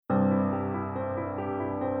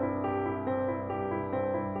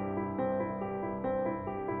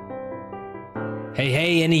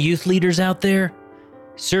Hey, any youth leaders out there?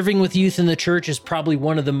 Serving with youth in the church is probably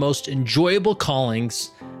one of the most enjoyable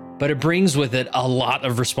callings, but it brings with it a lot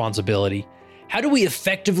of responsibility. How do we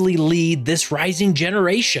effectively lead this rising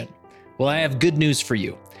generation? Well, I have good news for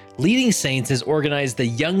you. Leading Saints has organized the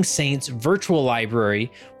Young Saints virtual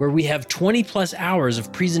library, where we have 20 plus hours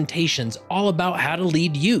of presentations all about how to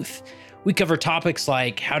lead youth. We cover topics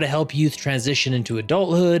like how to help youth transition into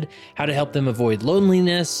adulthood, how to help them avoid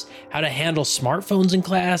loneliness, how to handle smartphones in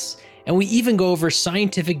class, and we even go over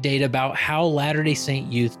scientific data about how Latter-day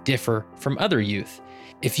Saint youth differ from other youth.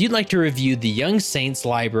 If you'd like to review the Young Saints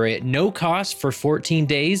library at no cost for 14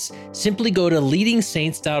 days, simply go to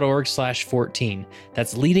leadingsaints.org/14.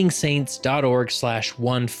 That's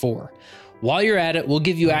leadingsaints.org/14. While you're at it, we'll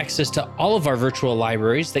give you access to all of our virtual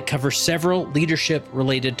libraries that cover several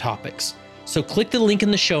leadership-related topics. So click the link in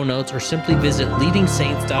the show notes or simply visit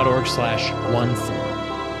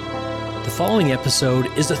leadingsaints.org/14. The following episode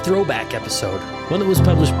is a throwback episode, one that was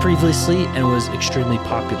published previously and was extremely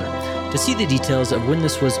popular. To see the details of when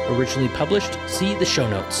this was originally published, see the show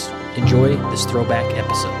notes. Enjoy this throwback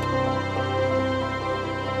episode.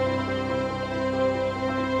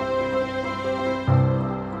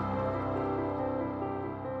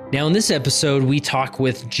 Now, in this episode, we talk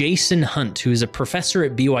with Jason Hunt, who is a professor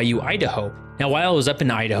at BYU, Idaho. Now, while I was up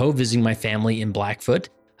in Idaho visiting my family in Blackfoot,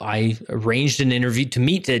 I arranged an interview to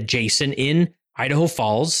meet Jason in Idaho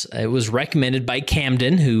Falls. It was recommended by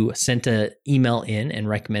Camden, who sent an email in and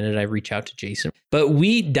recommended I reach out to Jason. But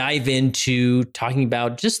we dive into talking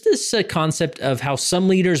about just this concept of how some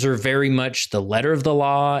leaders are very much the letter of the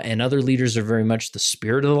law and other leaders are very much the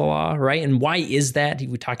spirit of the law, right? And why is that?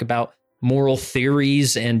 We talk about moral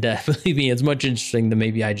theories, and believe me, it's much interesting than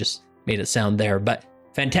maybe I just made it sound there. But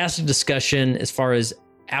fantastic discussion as far as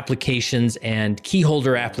applications and key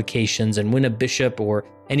holder applications, and when a bishop or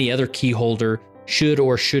any other key holder should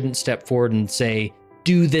or shouldn't step forward and say,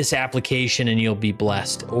 do this application and you'll be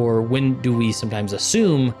blessed. Or when do we sometimes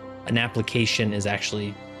assume an application is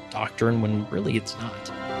actually doctrine when really it's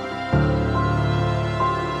not?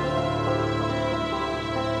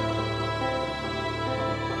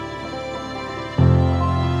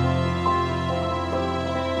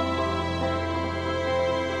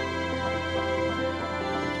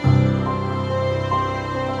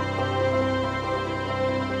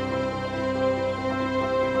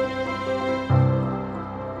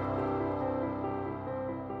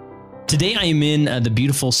 Today I am in the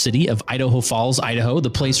beautiful city of Idaho Falls, Idaho, the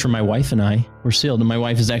place where my wife and I were sealed. And my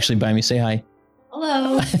wife is actually by me. Say hi.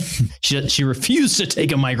 Hello. She refused to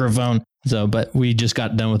take a microphone. But we just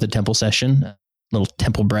got done with the temple session. A little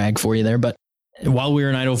temple brag for you there. But while we were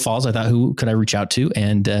in Idaho Falls, I thought, who could I reach out to?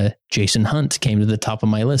 And Jason Hunt came to the top of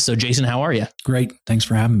my list. So Jason, how are you? Great. Thanks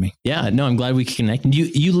for having me. Yeah, no, I'm glad we could connect.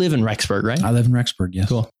 You live in Rexburg, right? I live in Rexburg, yes.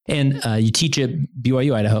 Cool. And you teach at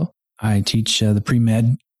BYU, Idaho? I teach the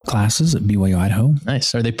pre-med classes at BYU, Idaho.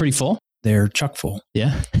 Nice. Are they pretty full? They're chock full.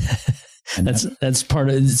 Yeah. That's part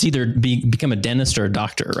of it's either become a dentist or a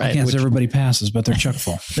doctor, right? Yes, everybody passes, but they're chock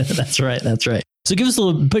full. That's right. So give us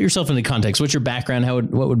put yourself into context. What's your background?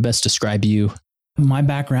 What would best describe you? My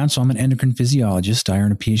background, so I'm an endocrine physiologist. I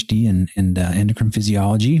earned a PhD in endocrine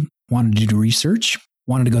physiology, wanted to do research,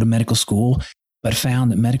 wanted to go to medical school, but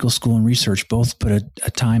found that medical school and research both put a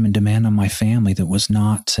time and demand on my family that was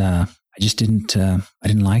not, I didn't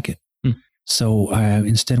like it. So I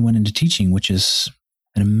instead went into teaching, which is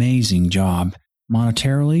an amazing job.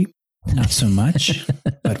 Monetarily, not so much,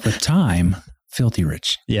 but with time, filthy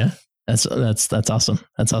rich. Yeah, that's awesome.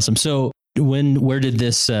 That's awesome. So where did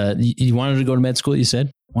this, you wanted to go to med school, you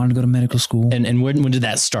said? Wanted to go to medical school. And when did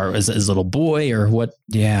that start? As a little boy or what?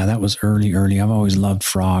 Yeah, that was early. I've always loved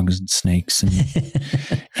frogs and snakes and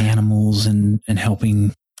animals and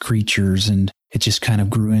helping creatures. And it just kind of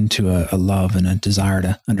grew into a love and a desire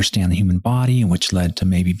to understand the human body, and which led to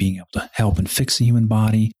maybe being able to help and fix the human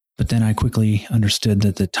body. But then I quickly understood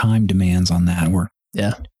that the time demands on that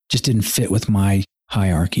just didn't fit with my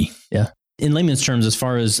hierarchy. Yeah. In layman's terms, as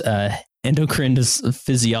far as endocrine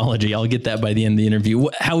physiology, I'll get that by the end of the interview.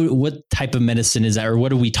 What type of medicine is that, or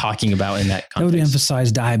what are we talking about in that context? I would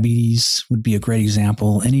emphasize diabetes would be a great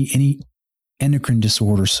example. Any endocrine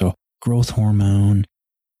disorder, so growth hormone,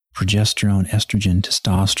 progesterone, estrogen,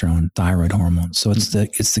 testosterone, thyroid hormone. So it's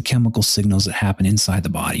the chemical signals that happen inside the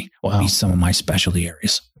body. Wow. Would be some of my specialty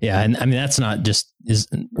areas. Yeah, and I mean that's not just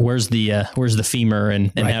where's the femur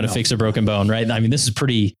and right, how to fix a broken bone, right? I mean this is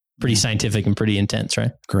pretty scientific and pretty intense,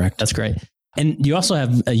 right? Correct. That's great. And you also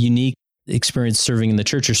have a unique experience serving in the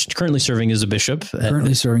church. You're currently serving as a bishop.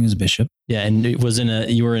 Serving as a bishop. Yeah, and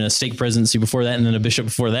you were in a stake presidency before that, and then a bishop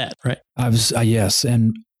before that, right? I was yes,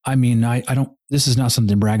 and I mean, I don't, this is not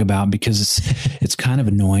something to brag about because it's kind of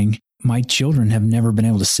annoying. My children have never been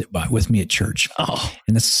able to sit with me at church. Oh,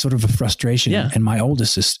 and that's sort of a frustration. Yeah. And my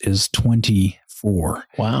oldest is 24.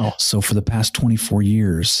 wow. So for the past 24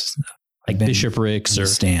 years, Like bishoprics or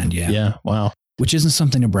stand. Yeah. Yeah. Wow. Which isn't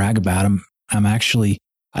something to brag about. I'm actually,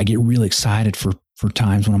 I get really excited for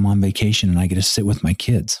times when I'm on vacation and I get to sit with my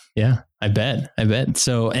kids. Yeah. I bet.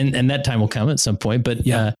 So, and that time will come at some point, but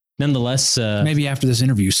nonetheless, maybe after this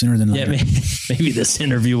interview, sooner than later. Yeah, maybe this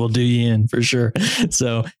interview will do you in for sure.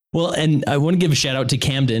 So, well, and I want to give a shout out to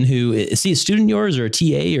Camden, who is he a student of yours or a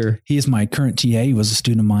TA or? He is my current TA. He was a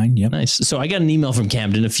student of mine. Yep. Nice. So I got an email from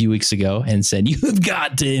Camden a few weeks ago and said, you've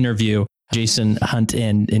got to interview Jason Hunt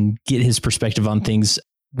and get his perspective on things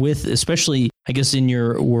with, especially, I guess, in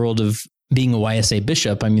your world of being a YSA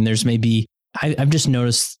bishop. I mean, there's maybe, I've just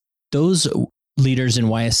noticed those leaders in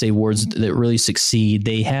YSA wards that really succeed,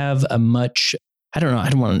 they have a much, I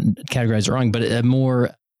don't want to categorize it wrong, but a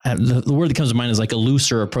more, the word that comes to mind is like a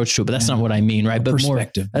looser approach to it, but that's not what I mean, right? But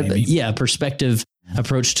perspective, more, perspective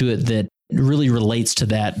approach to it that really relates to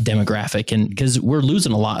that demographic. And because we're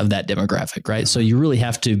losing a lot of that demographic, right? So you really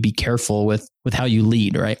have to be careful with how you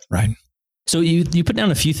lead, right? Right. So you put down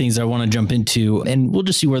a few things I want to jump into, and we'll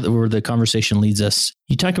just see where the conversation leads us.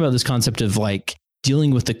 You talk about this concept of like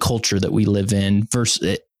dealing with the culture that we live in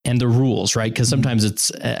versus and the rules, right? Because sometimes it's,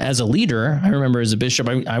 as a leader, I remember as a bishop,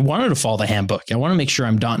 I wanted to follow the handbook. I want to make sure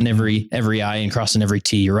I'm dotting every I and crossing every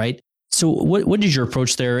T, right? So what did your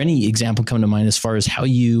approach there? Any example come to mind as far as how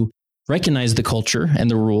you recognize the culture and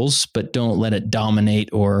the rules, but don't let it dominate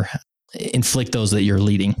or inflict those that you're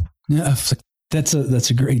leading? Yeah, that's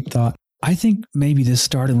a great thought. I think maybe this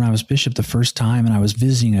started when I was bishop the first time and I was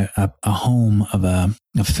visiting a home of a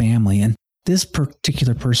family, and this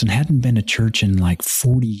particular person hadn't been to church in like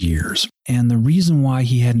 40 years. And the reason why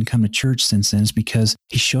he hadn't come to church since then is because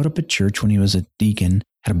he showed up at church when he was a deacon,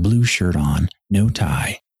 had a blue shirt on, no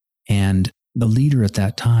tie. And the leader at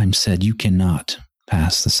that time said, you cannot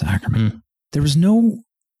pass the sacrament. There was no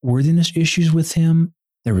worthiness issues with him.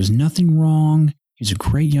 There was nothing wrong. He was a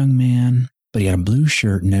great young man, but he had a blue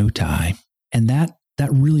shirt, no tie. And that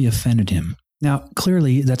really offended him. Now,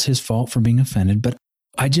 clearly that's his fault for being offended, but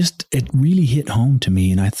it really hit home to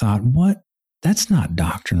me. And I thought, that's not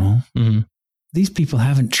doctrinal. Mm-hmm. These people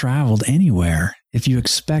haven't traveled anywhere. If you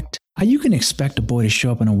can expect a boy to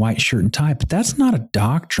show up in a white shirt and tie, but that's not a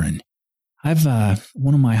doctrine.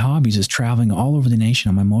 One of my hobbies is traveling all over the nation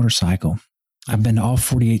on my motorcycle. I've been to all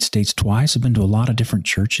 48 states twice. I've been to a lot of different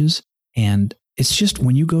churches. And it's just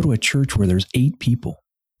when you go to a church where there's 8 people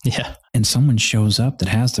and someone shows up that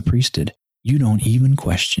has the priesthood, you don't even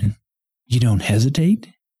question. You don't hesitate.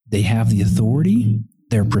 They have the authority.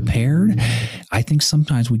 They're prepared. I think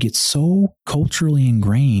sometimes we get so culturally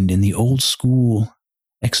ingrained in the old school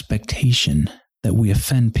expectation that we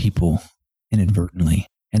offend people inadvertently.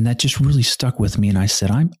 And that just really stuck with me. And I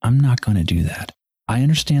said, I'm not going to do that. I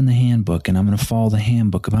understand the handbook and I'm going to follow the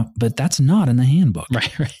handbook but that's not in the handbook.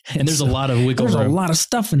 Right. And there's a lot of wiggle room. There's a lot of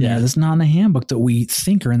stuff in there that's not in the handbook that we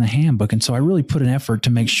think are in the handbook. And so I really put an effort to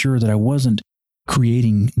make sure that I wasn't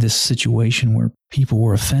creating this situation where people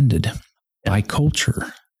were offended by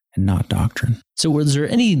culture and not doctrine. So was there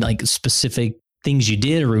any like specific things you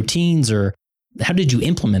did or routines, or how did you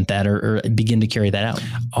implement that or begin to carry that out?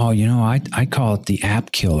 Oh, I call it the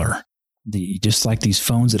app killer. Just like these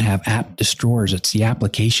phones that have app destroyers, it's the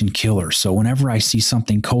application killer. So whenever I see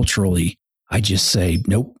something culturally, I just say,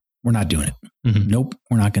 nope, we're not doing it. Mm-hmm. Nope,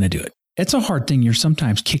 we're not going to do it. It's a hard thing. You're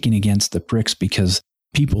sometimes kicking against the pricks because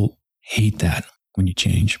people hate that when you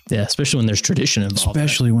change. Yeah, especially when there's tradition involved.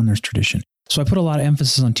 When there's tradition. So I put a lot of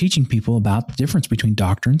emphasis on teaching people about the difference between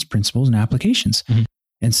doctrines, principles, and applications. Mm-hmm.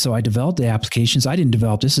 And so I developed the applications. I didn't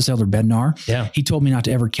develop this. This is Elder Bednar. Yeah. He told me not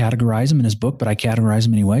to ever categorize them in his book, but I categorize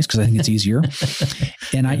them anyways because I think it's easier.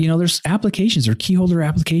 And there's applications, there are key holder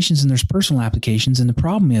applications, and there's personal applications. And the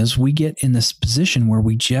problem is we get in this position where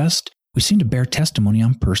we seem to bear testimony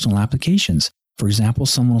on personal applications. For example,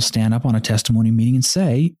 someone will stand up on a testimony meeting and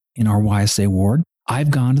say, in our YSA ward,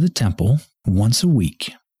 I've gone to the temple once a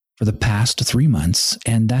week for the past 3 months,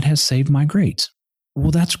 and that has saved my grades.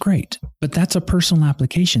 Well, that's great, but that's a personal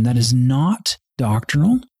application. That is not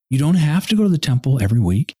doctrinal. You don't have to go to the temple every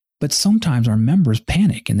week, but sometimes our members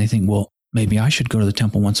panic and they think, well, maybe I should go to the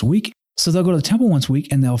temple once a week. So they'll go to the temple once a week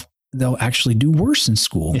and they'll actually do worse in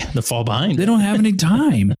school. Yeah, they'll fall behind. They don't have any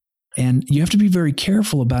time. And you have to be very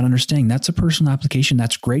careful about understanding that's a personal application.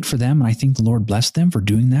 That's great for them. And I think the Lord blessed them for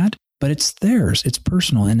doing that, but it's theirs. It's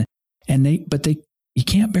personal. You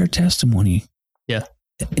can't bear testimony. Yeah.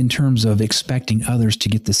 In terms of expecting others to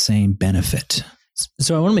get the same benefit.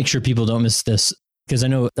 So I want to make sure people don't miss this. Because I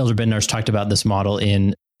know Elder Bednar's talked about this model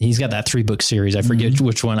he's got that 3-book series. I forget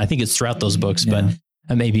which one. I think it's throughout those books, but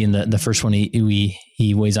maybe in the first one,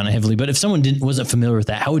 he weighs on it heavily. But if someone wasn't familiar with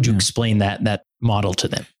that, how would you explain that model to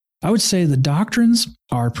them? I would say the doctrines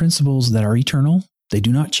are principles that are eternal. They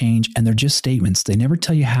do not change, and they're just statements. They never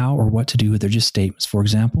tell you how or what to do. They're just statements. For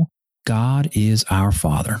example, God is our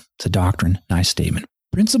Father. It's a doctrine, nice statement.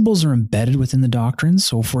 Principles are embedded within the doctrines.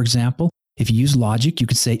 So, for example, if you use logic, you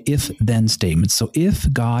could say if-then statements. So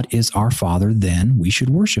if God is our Father, then we should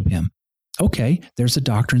worship him. Okay, there's the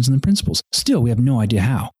doctrines and the principles. Still, we have no idea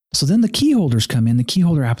how. So then the key holders come in, the key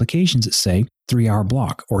holder applications that say 3-hour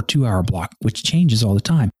block or 2-hour block, which changes all the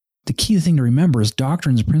time. The key thing to remember is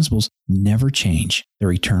doctrines and principles never change.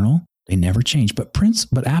 They're eternal. They never change.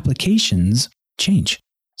 But applications change.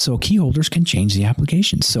 So key holders can change the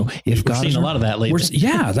applications. So if We're seeing a lot of that lately.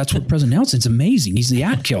 That's what President Nelson's amazing. He's the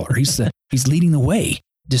app killer. He's leading the way.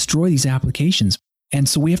 Destroy these applications. And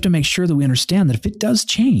so we have to make sure that we understand that if it does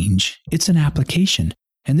change, it's an application.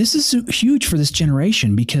 And this is huge for this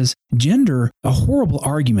generation because a horrible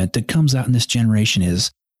argument that comes out in this generation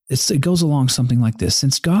is, it goes along something like this.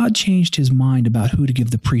 Since God changed his mind about who to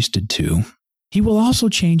give the priesthood to, he will also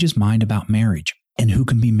change his mind about marriage and who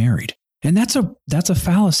can be married. And that's a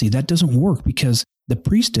fallacy. That doesn't work because the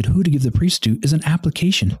priesthood, who to give the priesthood to, is an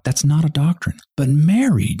application. That's not a doctrine. But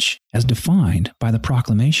marriage, as defined by the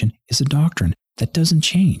proclamation, is a doctrine that doesn't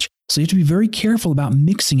change. So you have to be very careful about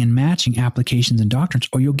mixing and matching applications and doctrines,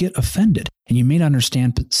 or you'll get offended. And you may not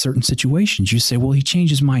understand certain situations. You say, well, he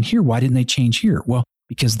changed his mind here. Why didn't they change here? Well,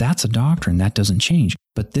 because that's a doctrine that doesn't change.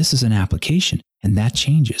 But this is an application, and that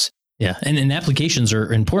changes. Yeah. And applications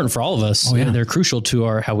are important for all of us. They're crucial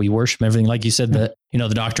to how we worship and everything. Like you said, the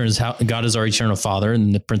doctrine is how God is our eternal Father,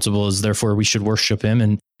 and the principle is therefore we should worship him.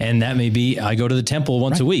 And that may be, I go to the temple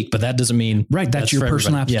once a week, but that doesn't mean that's your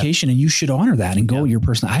personal application. And you should honor that and go with your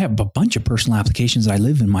personal. I have a bunch of personal applications that I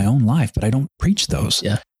live in my own life, but I don't preach those.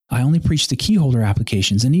 Yeah. I only preach the key holder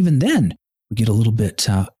applications. And even then we get a little bit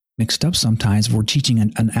mixed up sometimes. We're teaching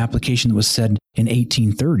an application that was said in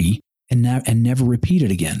 1830 and never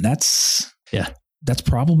repeated again. That's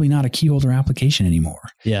probably not a key holder application anymore.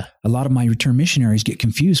 Yeah. A lot of my return missionaries get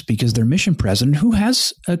confused because their mission president, who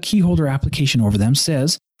has a key holder application over them,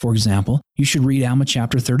 says, for example, you should read Alma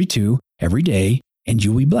chapter 32 every day and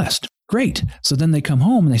you will be blessed. Great. So then they come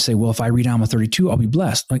home and they say, well, if I read Alma 32, I'll be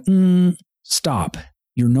blessed. Like, stop.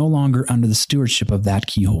 You're no longer under the stewardship of that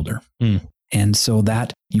key holder. And so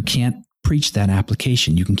that you can't preach that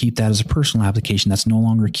application. You can keep that as a personal application. That's no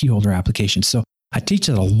longer a key holder application. So I teach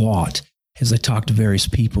that a lot as I talk to various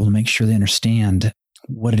people to make sure they understand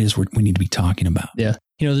what it is we need to be talking about. Yeah.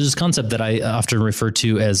 There's this concept that I often refer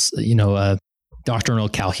to as, doctrinal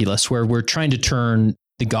calculus, where we're trying to turn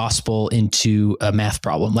the gospel into a math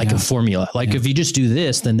problem, like a formula. Like if you just do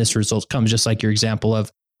this, then this result comes, just like your example of,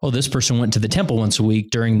 this person went to the temple once a week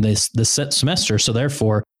during this semester. So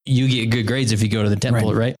therefore you get good grades if you go to the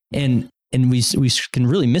temple, right? And we can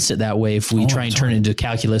really miss it that way if we try and turn it into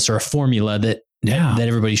calculus or a formula that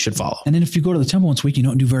everybody should follow. And then if you go to the temple once a week, you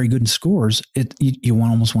don't do very good in scores, you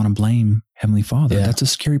almost want to blame Heavenly Father. Yeah. That's a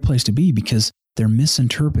scary place to be because they're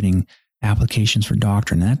misinterpreting applications for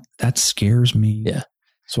doctrine. That scares me. Yeah.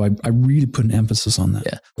 So I really put an emphasis on that.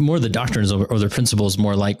 Yeah. More the doctrines or the principles,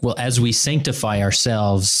 more like, well, as we sanctify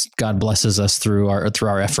ourselves, God blesses us through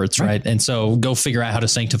our efforts, right? And so go figure out how to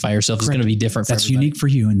sanctify yourself. It's going to be different for everybody. Unique for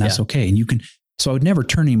you, and that's okay. And you can. So I would never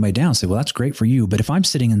turn anybody down and say, well, that's great for you. But if I'm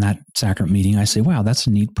sitting in that sacrament meeting, I say, wow, that's a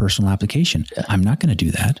neat personal application. Yeah. I'm not going to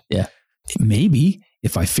do that. Yeah. Maybe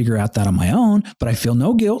if I figure out that on my own, but I feel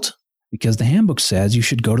no guilt because the handbook says you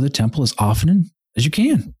should go to the temple as often as you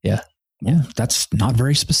can. Yeah. Well, that's not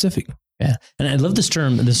very specific. Yeah. And I love this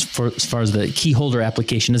term, as far as the key holder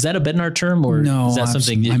application. Is that a Bednar term or no, is that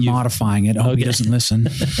something I'm modifying it? I hope he doesn't listen.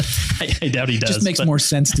 I doubt he does. It just makes more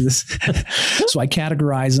sense to this. So I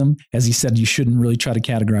categorize them. As he said, you shouldn't really try to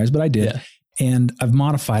categorize, but I did. Yeah. And I've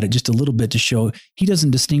modified it just a little bit to show he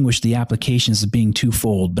doesn't distinguish the applications as being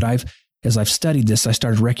twofold, but as I've studied this, I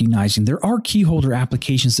started recognizing there are key holder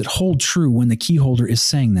applications that hold true when the key holder is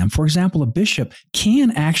saying them. For example, a bishop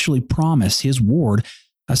can actually promise his ward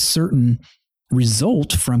a certain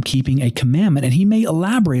result from keeping a commandment, and he may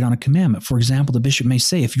elaborate on a commandment. For example, the bishop may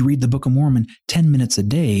say, if you read the Book of Mormon 10 minutes a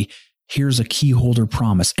day, here's a key holder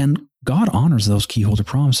promise. And God honors those key holder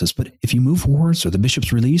promises. But if you move forwards or the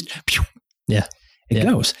bishop's released, it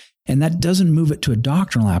goes. And that doesn't move it to a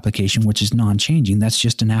doctrinal application, which is non-changing. That's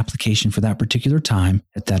just an application for that particular time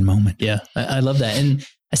at that moment. Yeah, I love that. And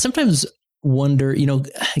I sometimes wonder,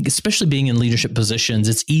 especially being in leadership positions,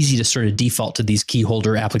 it's easy to sort of default to these key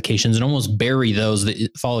holder applications and almost bury those that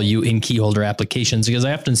follow you in key holder applications. Because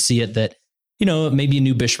I often see it that, maybe a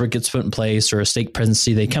new bishopric gets put in place or a stake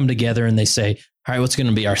presidency, they come together and they say, all right, what's going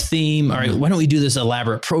to be our theme? All right, why don't we do this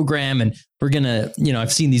elaborate program? And we're going to,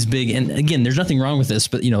 I've seen these big, and again, there's nothing wrong with this,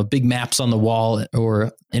 but, big maps on the wall,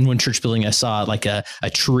 or in one church building, I saw like a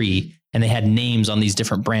tree, and they had names on these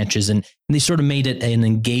different branches, and they sort of made it an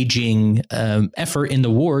engaging effort in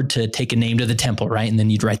the ward to take a name to the temple, right? And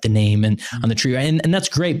then you'd write the name and on the tree, right? And that's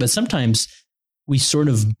great. But sometimes we sort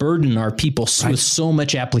of burden our people with so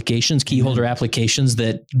much applications, key holder applications,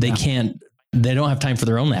 that they don't have time for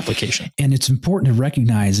their own application. And it's important to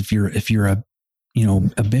recognize if you're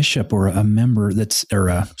a bishop or a member or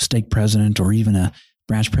a stake president or even a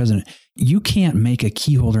branch president, you can't make a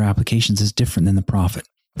key holder applications that's different than the prophet.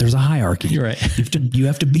 There's a hierarchy. You're right. You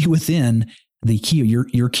have to be within the key.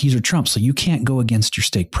 Your keys are trump. So you can't go against your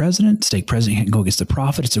stake president. Stake president can't go against the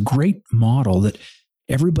prophet. It's a great model that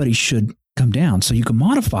everybody should come down. So you can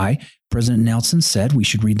modify. President Nelson said we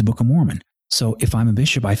should read the Book of Mormon. So if I'm a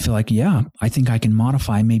bishop, I feel like, I think I can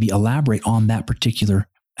modify, maybe elaborate on that particular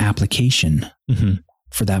application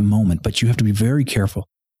for that moment. But you have to be very careful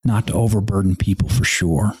not to overburden people, for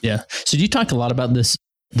sure. Yeah. So do you talk a lot about this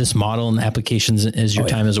model and applications as your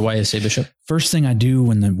time as a YSA bishop? First thing I do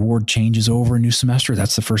when the ward changes over a new semester,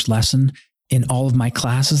 that's the first lesson. In all of my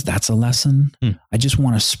classes, that's a lesson. I just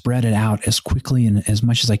want to spread it out as quickly and as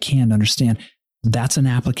much as I can to understand that's an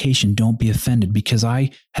application. Don't be offended, because I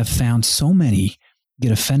have found so many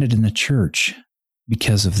get offended in the church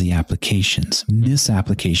because of the applications,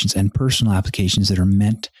 misapplications, and personal applications that are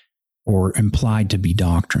meant or implied to be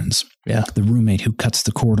doctrines. Yeah. The roommate who cuts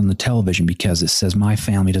the cord on the television because it says my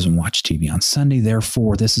family doesn't watch TV on Sunday,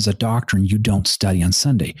 therefore this is a doctrine you don't study on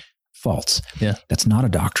Sunday. False. Yeah. That's not a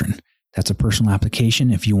doctrine. That's a personal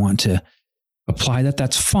application. If you want to apply that,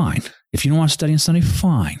 that's fine. If you don't want to study on Sunday,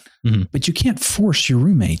 fine. But you can't force your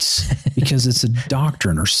roommates because it's a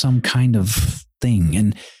doctrine or some kind of thing.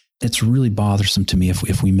 And it's really bothersome to me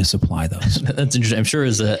if we misapply those. That's interesting. I'm sure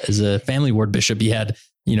as a family ward bishop, you had,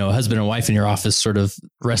 a husband and wife in your office sort of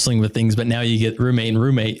wrestling with things, but now you get roommate and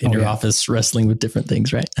roommate in your office wrestling with different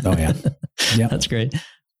things, right? Oh yeah. Yeah. That's great.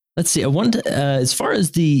 Let's see. I wanted to, as far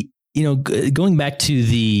as the, going back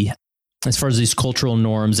to as far as these cultural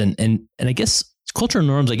norms and I guess cultural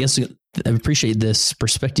norms, I appreciate this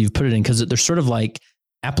perspective you put it in, because they're sort of like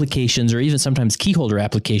applications or even sometimes key holder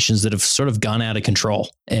applications that have sort of gone out of control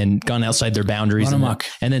and gone outside their boundaries. And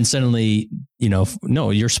then suddenly,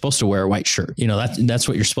 no, you're supposed to wear a white shirt. That's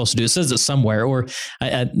what you're supposed to do. It says it somewhere, or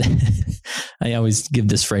I always give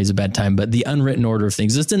this phrase a bad time, but the unwritten order of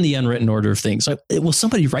things. It's in the unwritten order of things. So will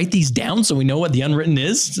somebody write these down so we know what the unwritten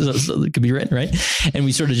is? So it could be written, right? And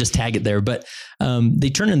we sort of just tag it there. But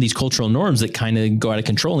they turn in these cultural norms that kind of go out of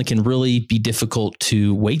control and can really be difficult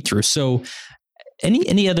to wade through. So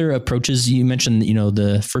any other approaches? You mentioned,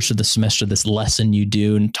 the first of the semester, this lesson you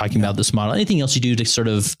do and talking about this model. Anything else you do to sort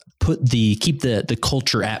of keep the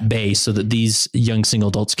culture at bay so that these young single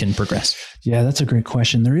adults can progress? Yeah, that's a great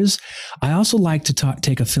question. I also like to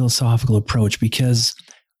take a philosophical approach, because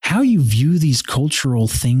how you view these cultural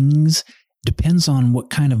things depends on what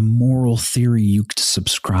kind of moral theory you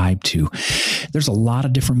subscribe to. There's a lot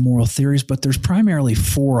of different moral theories, but there's primarily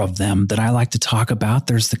 4 of them that I like to talk about.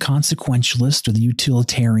 There's the consequentialist or the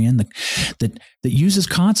utilitarian that uses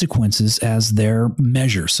consequences as their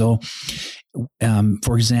measure. So,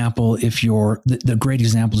 for example, if the great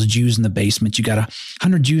example is Jews in the basement, you got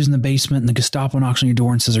 100 Jews in the basement and the Gestapo knocks on your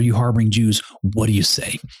door and says, "Are you harboring Jews?" What do you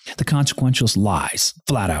say? The consequentialist lies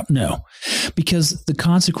flat out. No, because the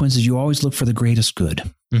consequences, you always look for the greatest good.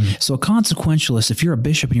 So a consequentialist, if you're a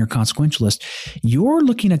bishop and you're a consequentialist, you're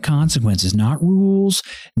looking at consequences, not rules,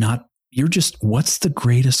 you're just, what's the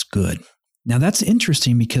greatest good? Now that's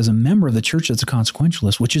interesting, because a member of the church that's a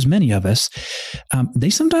consequentialist, which is many of us, they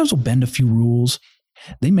sometimes will bend a few rules.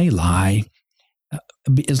 They may lie,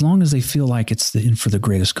 as long as they feel like it's for the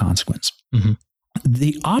greatest consequence.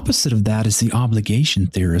 The opposite of that is the obligation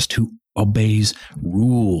theorist who obeys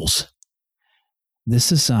rules.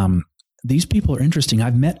 These people are interesting.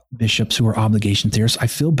 I've met bishops who are obligation theorists. I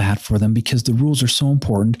feel bad for them because the rules are so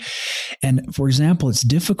important. And for example, it's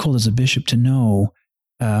difficult as a bishop to know,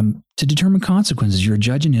 to determine consequences. You're a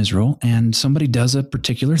judge in Israel and somebody does a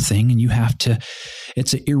particular thing and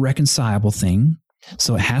it's an irreconcilable thing.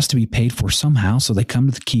 So it has to be paid for somehow. So they come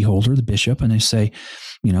to the key holder, the bishop, and they say,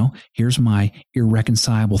 here's my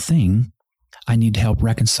irreconcilable thing. I need help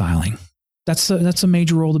reconciling. That's a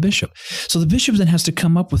major role of the bishop. So the bishop then has to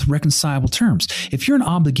come up with reconcilable terms. If you're an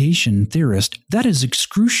obligation theorist, that is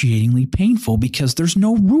excruciatingly painful because there's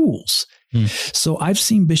no rules. So I've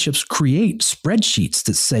seen bishops create spreadsheets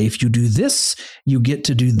that say, if you do this, you get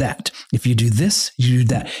to do that. If you do this, you do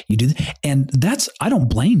that. You do that. And I don't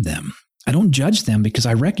blame them. I don't judge them because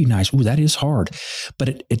I recognize, that is hard,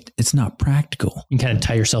 but it's not practical. You can kind of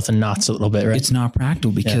tie yourself in knots a little bit, right? It's not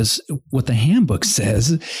practical because what the handbook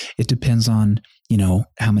says, it depends on,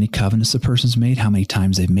 how many covenants the person's made, how many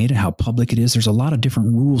times they've made it, how public it is. There's a lot of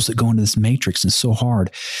different rules that go into this matrix, and it's so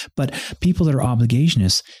hard. But people that are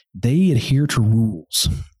obligationists, they adhere to rules.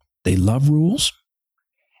 They love rules.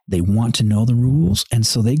 They want to know the rules. And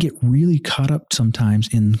so they get really caught up sometimes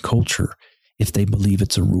in culture if they believe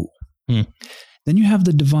it's a rule. Then you have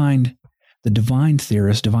the divine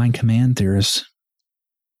theorists, divine command theorists,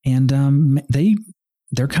 and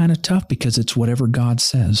they're kind of tough because it's whatever God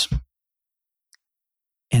says.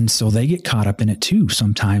 And so they get caught up in it too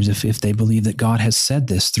sometimes if they believe that God has said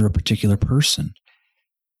this through a particular person.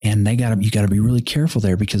 And you got to be really careful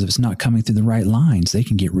there because if it's not coming through the right lines, they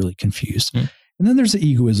can get really confused. And then there's the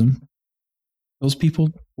egoism. Those people,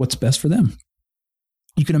 what's best for them?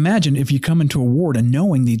 You can imagine if you come into a ward and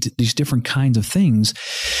knowing these different kinds of things,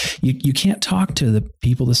 you can't talk to the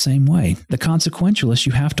people the same way. The consequentialists,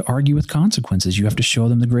 you have to argue with consequences. You have to show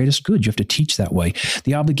them the greatest good. You have to teach that way.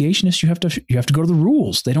 The obligationists, you have to go to the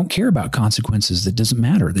rules. They don't care about consequences. That doesn't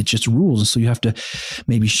matter. They're just rules. And so you have to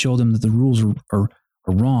maybe show them that the rules are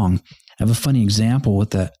wrong. I have a funny example with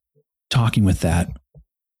that, talking with that.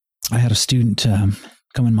 I had a student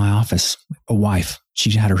come in my office, a wife.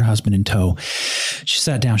 She had her husband in tow. She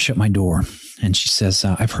sat down, shut my door, and she says,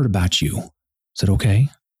 I've heard about you. I said, okay.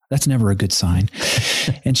 That's never a good sign.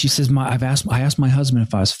 And she says, I asked my husband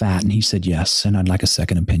if I was fat, and he said yes, and I'd like a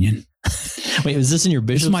second opinion. Wait, was this in your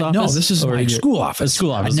bishop's office? No, this is my school office.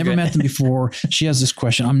 School office. I'd never met them before. She has this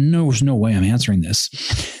question. There's no way I'm answering this.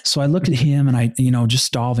 So I looked at him, and I, just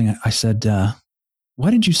stalling, I said,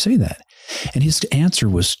 why did you say that? And his answer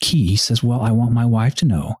was key. He says, well, I want my wife to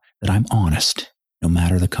know that I'm honest, no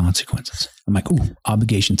matter the consequences. I'm like, ooh,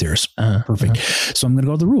 obligation theorist. Perfect. So I'm going to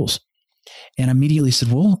go to the rules. And immediately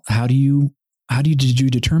said, well, did you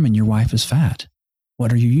determine your wife is fat?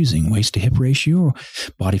 What are you using? Waist to hip ratio,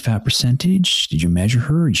 body fat percentage? Did you measure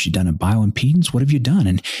her? Has she done a bioimpedance? What have you done?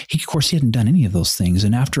 And he hadn't done any of those things.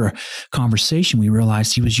 And after a conversation, we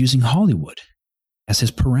realized he was using Hollywood as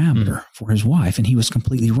his parameter for his wife. And he was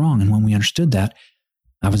completely wrong. And when we understood that,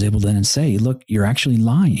 I was able to then say, look, you're actually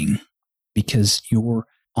lying because your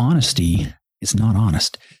honesty is not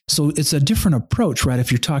honest. So it's a different approach, right?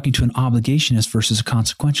 If you're talking to an obligationist versus a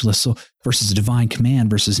consequentialist, so versus a divine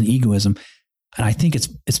command versus an egoism. And I think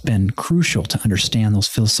it's been crucial to understand those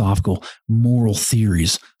philosophical moral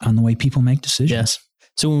theories on the way people make decisions. Yes.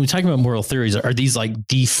 So when we talk about moral theories, are these like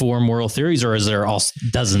D4 moral theories, or is there all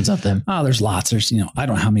dozens of them? Oh, there's lots. There's, I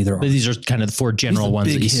don't know how many there are. But these are kind of the four general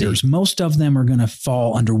ones that you see. Most of them are going to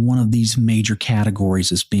fall under one of these major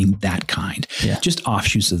categories as being that kind. Yeah. Just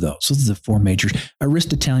offshoots of those. So those are the four majors.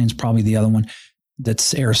 Aristotelian's probably the other one.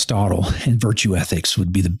 That's Aristotle, and virtue ethics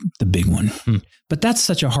would be the big one. But that's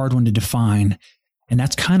such a hard one to define. And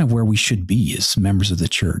that's kind of where we should be as members of the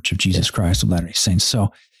Church of Jesus Christ of Latter-day Saints.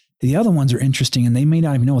 So the other ones are interesting, and they may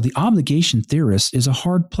not even know. The obligation theorist is a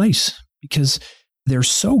hard place because they're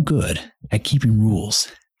so good at keeping rules.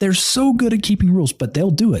 They're so good at keeping rules, but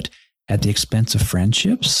they'll do it at the expense of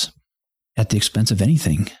friendships, at the expense of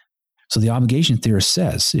anything. So the obligation theorist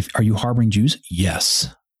says, are you harboring Jews?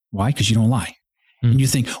 Yes. Why? Because you don't lie. And you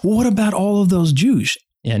think, well, what about all of those Jews?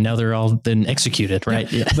 Yeah, now they're all been executed,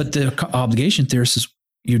 right? Yeah. But the obligation theorist says,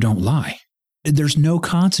 you don't lie. There's no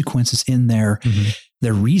consequences in their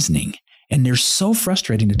reasoning. And they're so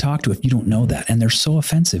frustrating to talk to if you don't know that. And they're so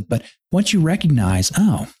offensive. But once you recognize,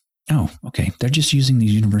 okay, they're just using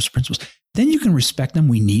these universal principles, then you can respect them.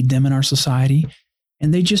 We need them in our society.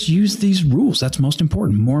 And they just use these rules. That's most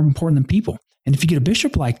important, more important than people. And if you get a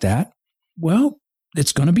bishop like that, well,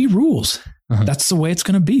 it's going to be rules. That's the way it's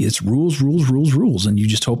going to be. It's rules. And you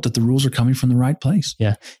just hope that the rules are coming from the right place.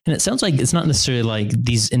 Yeah. And it sounds like it's not necessarily like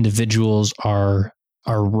these individuals are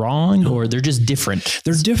wrong or they're just different.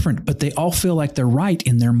 They're different, but they all feel like they're right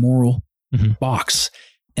in their moral box.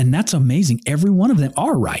 And that's amazing. Every one of them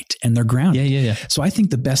are right and they're grounded. Yeah. So I think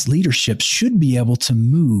the best leadership should be able to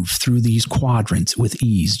move through these quadrants with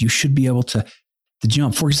ease. You should be able to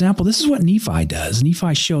jump. For example, this is what Nephi does.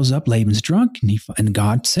 Nephi shows up, Laban's drunk, and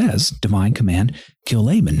God says, divine command, kill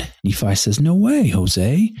Laban. Nephi says, no way,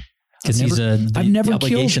 Jose. Because he's I've never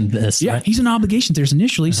obligation killed. this. Yeah, right? He's an obligation. There's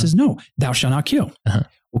initially, he says, no, thou shalt not kill.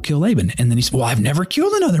 We'll kill Laban. And then he said, well, I've never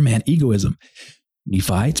killed another man. Egoism.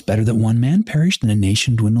 Nephi, it's better that one man perish than a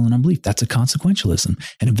nation dwindle in unbelief. That's a consequentialism.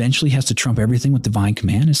 And eventually he has to trump everything with divine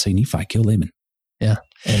command and say, Nephi, kill Laban. Yeah.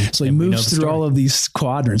 So he moves through all of these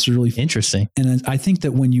quadrants. Really interesting. And I think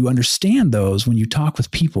that when you understand those, when you talk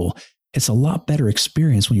with people, it's a lot better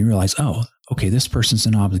experience when you realize, oh, okay, this person's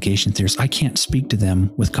an obligation theorist. I can't speak to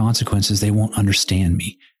them with consequences. They won't understand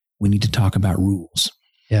me. We need to talk about rules.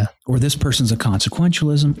 Yeah. Or this person's a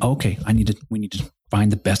consequentialism. Okay, we need to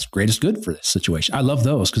find the best, greatest good for this situation. I love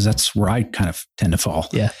those because that's where I kind of tend to fall.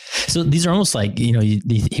 Yeah. So these are almost like, you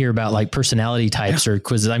hear about like personality types or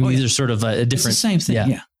quizzes. I mean, these are sort of a different. It's the same thing.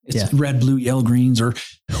 Yeah. It's red, blue, yellow, greens, or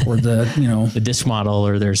the, the DISC model,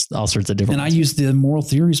 or there's all sorts of different. And ones. I use the moral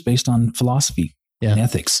theories based on philosophy and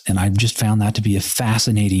ethics. And I've just found that to be a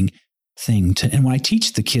fascinating thing and when I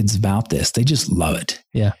teach the kids about this, they just love it.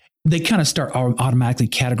 Yeah. They kind of start automatically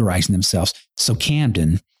categorizing themselves. So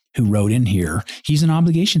Camden, who wrote in here, he's an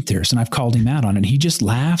obligation theorist, and I've called him out on it. And he just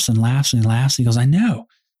laughs and laughs and laughs. He goes, I know.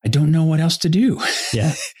 I don't know what else to do.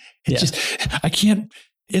 Yeah. I can't,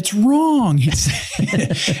 it's wrong.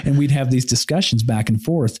 And we'd have these discussions back and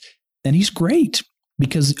forth. And he's great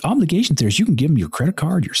because obligation theorists, you can give them your credit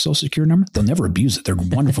card, your social security number. They'll never abuse it. They're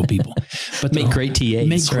wonderful people. But make great TAs.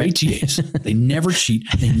 Make great TAs. They never cheat.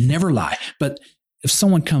 They never lie. But if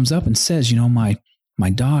someone comes up and says, my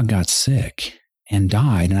dog got sick and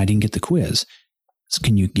died and I didn't get the quiz, so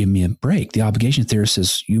can you give me a break? The obligation theorist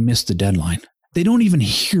says, you missed the deadline. They don't even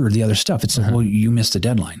hear the other stuff. It's well, you missed the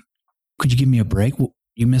deadline. Could you give me a break? Well,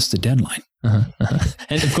 you missed the deadline. And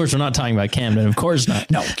of course, we're not talking about Camden. Of course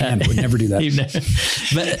not. No, Camden would never do that.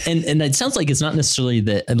 But and it sounds like it's not necessarily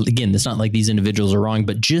that. Again, it's not like these individuals are wrong,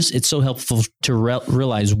 but just it's so helpful to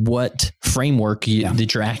realize what framework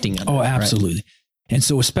that you're acting under. Oh, absolutely. Right? And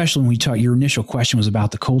so, especially when we talk, your initial question was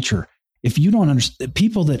about the culture. If you don't understand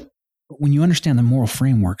people when you understand the moral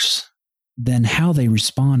frameworks, then how they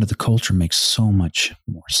respond to the culture makes so much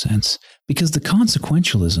more sense. Because the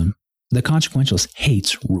consequentialist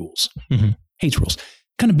hates rules. Hates rules.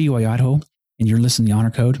 Kind of BYU Idaho, and you're listening to the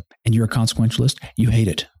honor code, and you're a consequentialist, you hate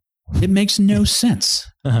it. It makes no sense.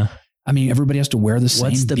 I mean, everybody has to wear the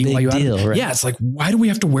same. What's the BYU big deal? Right? Yeah, it's like, why do we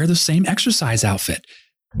have to wear the same exercise outfit?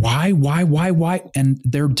 Why? And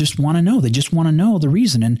they just want to know. They just want to know the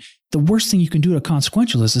reason. And the worst thing you can do to a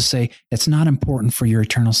consequentialist is say, it's not important for your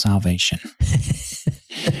eternal salvation.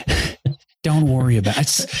 Don't worry about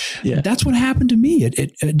it. That's what happened to me.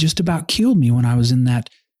 It just about killed me when I was in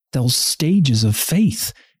those stages of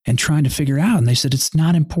faith and trying to figure it out. And they said, it's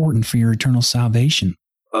not important for your eternal salvation.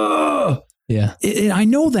 I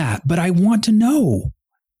know that, but I want to know.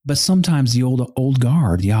 But sometimes the old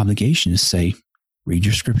guard, the obligation is say, read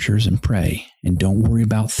your scriptures and pray, and don't worry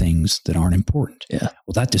about things that aren't important. Yeah.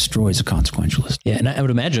 Well, that destroys a consequentialist. Yeah. And I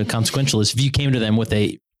would imagine a consequentialist, if you came to them with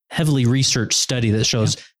a heavily researched study that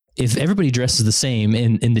shows if everybody dresses the same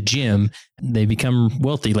in the gym, they become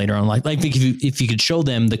wealthy later on. Like if you could show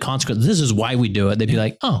them the consequence, this is why we do it. They'd be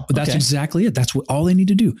like, oh, but that's exactly it. That's all they need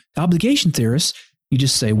to do. The obligation theorists, you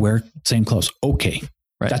just say, wear same clothes. Okay.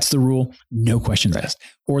 Right. That's the rule. No questions asked.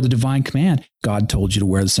 Or the divine command, God told you to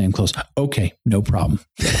wear the same clothes. Okay, no problem.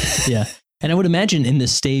 Yeah. And I would imagine in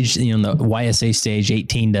this stage, in the YSA stage,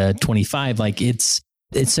 18 to 25, like it's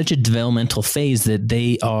such a developmental phase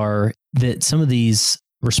that some of these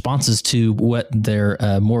responses to what their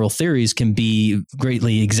moral theories can be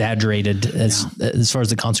greatly exaggerated as far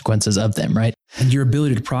as the consequences of them, right? And your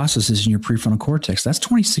ability to process is in your prefrontal cortex. That's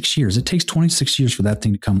 26 years. It takes 26 years for that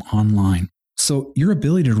thing to come online. So your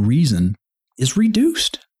ability to reason is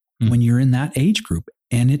reduced when you're in that age group.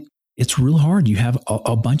 And it's real hard. You have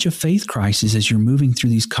a bunch of faith crises as you're moving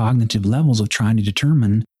through these cognitive levels of trying to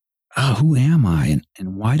determine, who am I?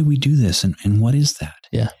 And why do we do this? And what is that?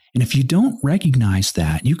 Yeah. And if you don't recognize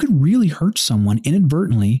that, you could really hurt someone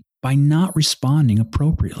inadvertently by not responding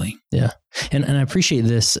appropriately. Yeah. And I appreciate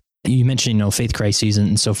this. You mentioned, faith crises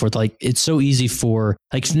and so forth. Like it's so easy for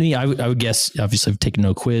to me, I would guess, obviously I've taken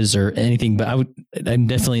no quiz or anything, but I'm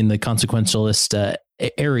definitely in the consequentialist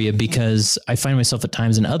area because I find myself at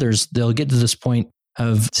times and others, they'll get to this point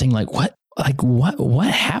of saying what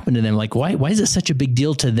happened to them? Like, why is it such a big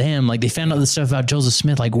deal to them? Like they found out this stuff about Joseph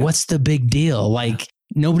Smith. Like, what's the big deal? Like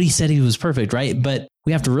nobody said he was perfect, right? But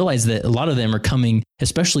we have to realize that a lot of them are coming,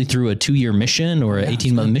 especially through a 2-year mission or an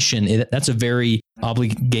 18-month mission. That's a very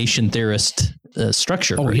obligation theorist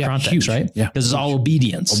structure or context, huge. Right? Yeah. Because it's all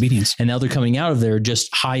obedience. And now they're coming out of there just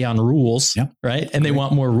high on rules, right? And they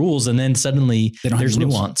want more rules. And then suddenly there's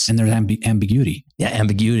nuance. And there's ambiguity. Yeah,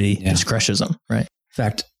 ambiguity just crushes them, right? In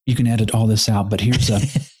fact, you can edit all this out, but here's I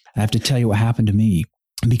have to tell you what happened to me.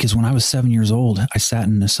 because when I was 7 years old, I sat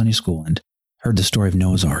in a Sunday school and heard the story of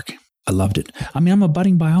Noah's Ark. I loved it. I mean, I'm a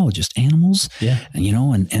budding biologist, animals, and, you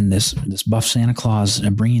know, and this buff Santa Claus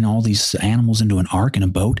bringing all these animals into an ark and a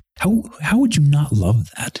boat. How would you not love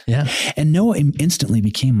that? Yeah. And Noah instantly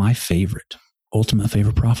became my ultimate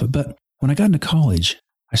favorite prophet. But when I got into college,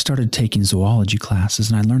 I started taking zoology classes,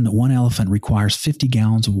 and I learned that one elephant requires 50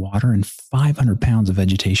 gallons of water and 500 pounds of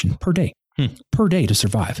vegetation per day to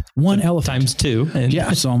survive. One elephant. Times 2. Yeah.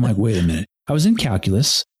 So I'm like, wait a minute. I was in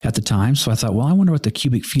calculus at the time. So I thought, well, I wonder what the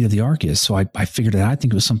cubic feet of the ark is. So I figured it out. I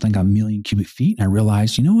think it was something like 1 million cubic feet. And I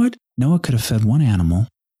realized, you know what? Noah could have fed one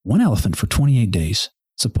elephant for 28 days.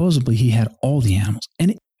 Supposedly he had all the animals.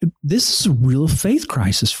 And this is a real faith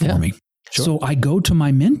crisis for me. Sure. So I go to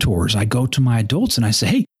my mentors, I go to my adults, and I say,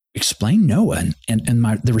 hey, explain Noah. And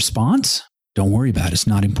the response, don't worry about it. It's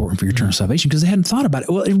not important for your eternal salvation, because they hadn't thought about it.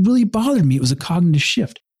 Well, it really bothered me. It was a cognitive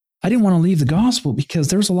shift. I didn't want to leave the gospel because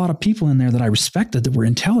there's a lot of people in there that I respected that were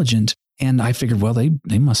intelligent. And I figured, well,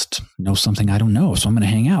 they must know something I don't know. So I'm going to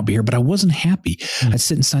hang out here. But I wasn't happy. I'd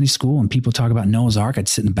sit in Sunday school and people talk about Noah's Ark. I'd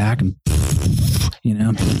sit in the back and, you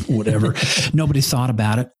know, whatever. Nobody thought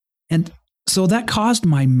about it. And so that caused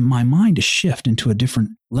my mind to shift into a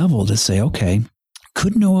different level to say, okay,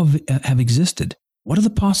 could Noah have existed? What are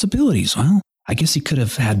the possibilities? Well, I guess he could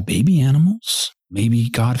have had baby animals. Maybe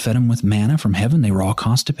God fed him with manna from heaven. They were all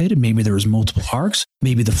constipated. Maybe there was multiple arks.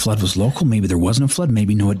 Maybe the flood was local. Maybe there wasn't a flood.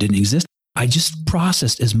 Maybe Noah didn't exist. I just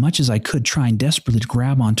processed as much as I could, trying desperately to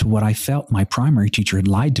grab onto what I felt my primary teacher had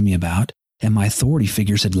lied to me about, and my authority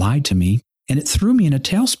figures had lied to me. And it threw me in a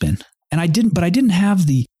tailspin. And I didn't have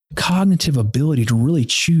the cognitive ability to really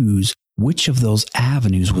choose which of those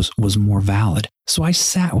avenues was more valid. So I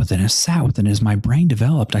sat with it. As my brain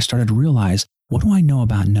developed, I started to realize, what do I know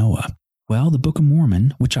about Noah? Well, the Book of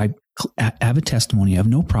Mormon, which I have a testimony of,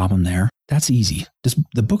 no problem there. That's easy. Does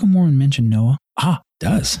the Book of Mormon mention Noah? It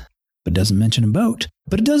does. But it doesn't mention a boat.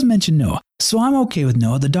 But it does mention Noah. So I'm okay with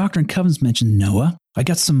Noah. The Doctrine and Covenants mentions Noah. I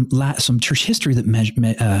got some church history that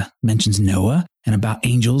mentions Noah and about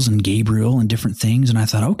angels and Gabriel and different things. And I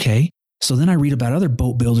thought, okay. So then I read about other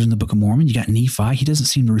boat builders in the Book of Mormon. You got Nephi. He doesn't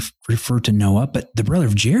seem to refer to Noah, but the brother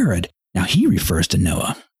of Jared, now he refers to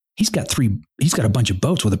Noah. He's got a bunch of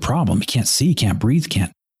boats with a problem. He can't see, can't breathe,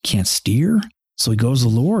 can't steer. So he goes to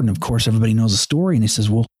the Lord. And of course, everybody knows the story. And he says,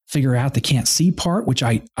 well, figure out the can't see part, which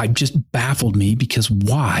I just baffled me, because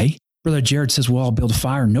why? Brother Jared says, well, I'll build a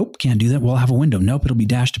fire. Nope, can't do that. Well, I'll have a window. Nope, it'll be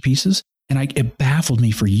dashed to pieces. And it baffled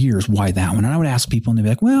me for years why that one. And I would ask people and they'd be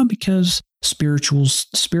like, well, because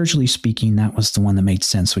spiritually speaking, that was the one that made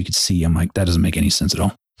sense so we could see. I'm like, that doesn't make any sense at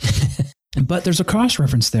all. But there's a cross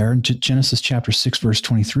reference there in Genesis chapter 6, verse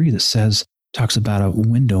 23 that talks about a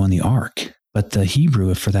window in the ark. But the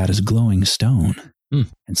Hebrew for that is glowing stone.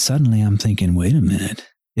 And suddenly I'm thinking, wait a minute.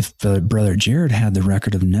 If Brother Jared had the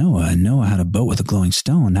record of Noah and Noah had a boat with a glowing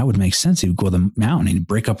stone, that would make sense. He would go to the mountain and he'd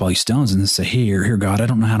break up all these stones and then say, hey, here, God, I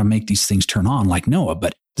don't know how to make these things turn on like Noah,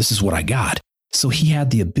 but this is what I got. So he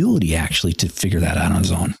had the ability actually to figure that out on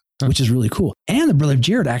his own, which is really cool. And the brother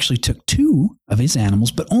Jared actually took 2 of his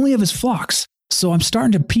animals, but only of his flocks. So I'm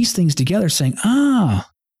starting to piece things together saying,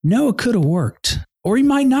 Noah could have worked, or he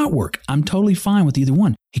might not work. I'm totally fine with either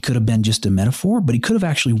one. He could have been just a metaphor, but he could have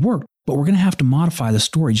actually worked. But we're going to have to modify the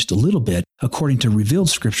story just a little bit according to revealed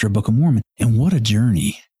scripture, Book of Mormon. And what a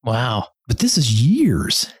journey. Wow. But this is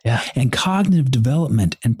years. Yeah. And cognitive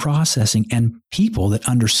development and processing, and people that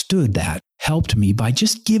understood that helped me by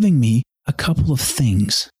just giving me a couple of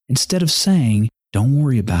things instead of saying, don't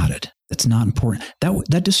worry about it. That's not important.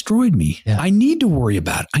 That destroyed me. Yeah. I need to worry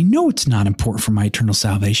about it. I know it's not important for my eternal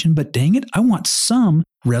salvation, but dang it, I want some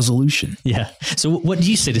resolution. Yeah. So what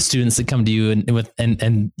do you say to students that come to you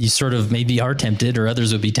and you sort of maybe are tempted, or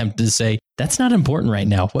others would be tempted to say, that's not important right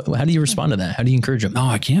now? How do you respond to that? How do you encourage them? No,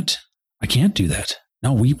 I can't do that.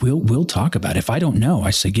 No, we'll talk about it. If I don't know, I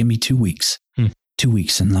say, give me 2 weeks, 2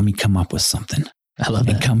 weeks, and let me come up with something. I love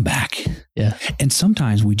that. And come back. Yeah. And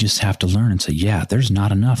sometimes we just have to learn and say, yeah, there's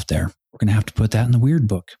not enough there. We're going to have to put that in the weird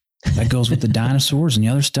book. That goes with the dinosaurs and the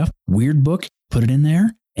other stuff. Weird book, put it in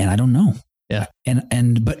there. And I don't know. Yeah.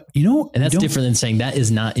 But you know, and that's different than saying that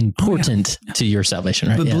is not important to your salvation,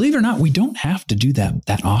 right? But believe it or not, we don't have to do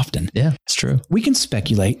that often. Yeah, it's true. We can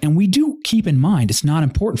speculate, and we do keep in mind it's not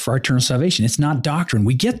important for our eternal salvation. It's not doctrine.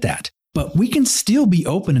 We get that. But we can still be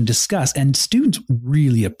open and discuss, and students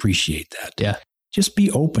really appreciate that. Yeah. Just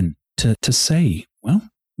be open to say, well,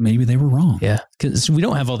 maybe they were wrong. Yeah. Because we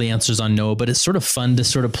don't have all the answers on Noah, but it's sort of fun to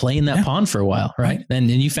sort of play in that pond for a while, right? And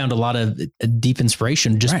you found a lot of deep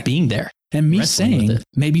inspiration just being there. And me saying,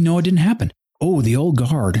 maybe Noah didn't happen. oh, the old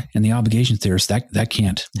guard and the obligation theorists, that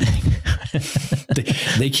can't,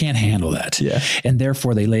 they can't handle that. Yeah. And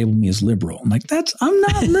therefore they label me as liberal. I'm like, I'm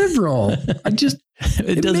not liberal.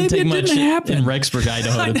 It doesn't take much happen in Rexburg,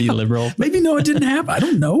 Idaho to be liberal. Maybe it didn't happen. I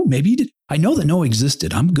don't know. Maybe it did. I know that Noah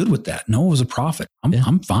existed. I'm good with that. Noah was a prophet.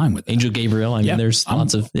 I'm fine with that. Angel Gabriel. I mean, there's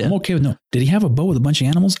lots of. I'm okay with Noah. Did he have a boat with a bunch of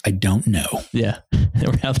animals? I don't know. Yeah.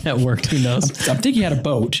 How that worked, who knows? I think he had a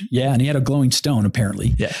boat. Yeah. And he had a glowing stone,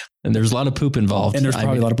 apparently. Yeah. And there's a lot of poop involved. And there's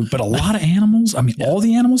probably a lot of poop, but a lot of animals. I mean, all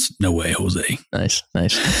the animals? No way, Jose. Nice.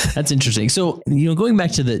 That's interesting. So, going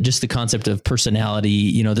back to the concept of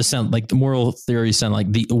personality, this sound like the moral theories sound like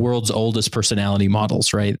the world's oldest personality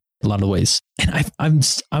models, right? A lot of ways. And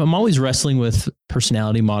I'm always wrestling with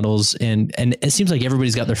personality models, and it seems like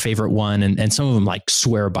everybody's got their favorite one, and some of them like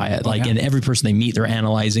swear by it. And every person they meet, they're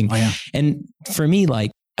analyzing. Oh, yeah. And for me,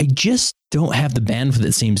 like, I just don't have the bandwidth,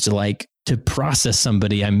 it seems, to process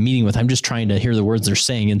somebody I'm meeting with. I'm just trying to hear the words they're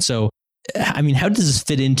saying. And so, I mean, how does this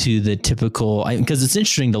fit into the typical, because it's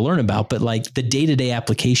interesting to learn about, but like the day-to-day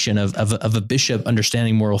application of a bishop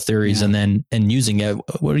understanding moral theories and using it.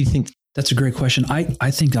 What do you think? That's a great question.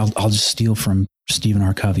 I think I'll just steal from Stephen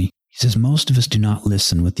R. Covey. He says, most of us do not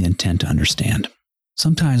listen with the intent to understand.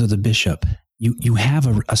 Sometimes with a bishop, you have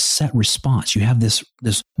a set response. You have this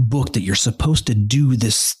book that you're supposed to do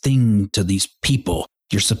this thing to these people.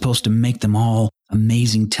 You're supposed to make them all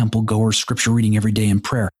amazing temple goers, scripture reading every day and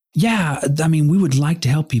prayer. Yeah, I mean, we would like to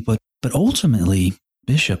help people, but ultimately,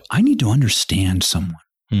 Bishop, I need to understand someone.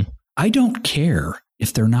 I don't care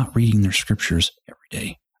if they're not reading their scriptures every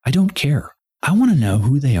day. I don't care. I want to know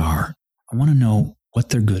who they are. I want to know what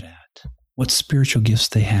they're good at, what spiritual gifts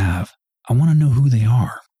they have. I want to know who they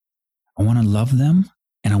are. I want to love them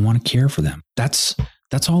and I want to care for them. That's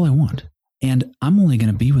all I want. And I'm only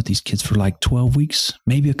going to be with these kids for like 12 weeks,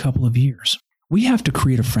 maybe a couple of years. We have to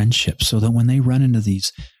create a friendship so that when they run into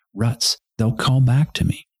these ruts, they'll call back to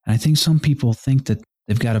me. And I think some people think that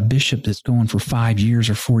they've got a bishop that's going for 5 years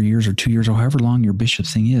or 4 years or 2 years or however long your bishop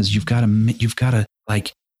thing is. You've got to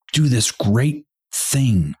like do this great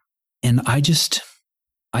thing. And I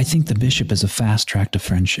think the bishop is a fast track to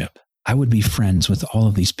friendship. I would be friends with all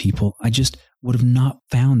of these people. I just would have not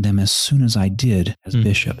found them as soon as I did as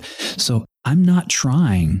bishop. So I'm not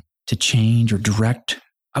trying to change or direct.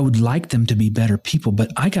 I would like them to be better people,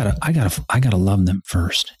 but I gotta love them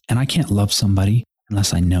first. And I can't love somebody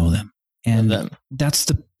unless I know them. And that's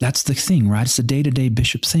the thing, right? It's the day-to-day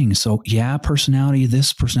bishop thing. So yeah, personality,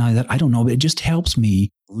 this, personality, that, I don't know, but it just helps me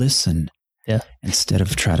listen. Yeah. Instead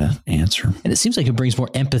of try to answer. And it seems like it brings more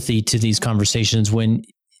empathy to these conversations when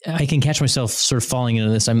I can catch myself sort of falling into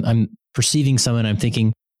this. I'm perceiving someone, I'm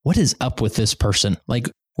thinking, what is up with this person? Like,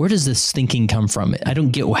 where does this thinking come from? I don't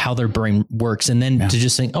get how their brain works. And then to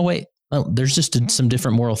just think, oh, wait, there's just some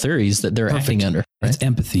different moral theories that they're acting under. Right? It's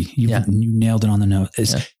empathy. You nailed it on the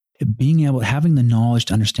nose. Being able, having the knowledge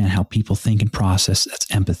to understand how people think and process, that's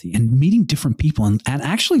empathy. And meeting different people and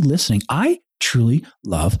actually listening. I truly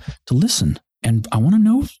love to listen and I want to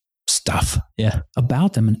know stuff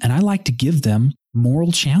about them. And I like to give them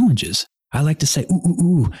moral challenges. I like to say,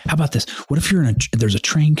 ooh, how about this? What if there's a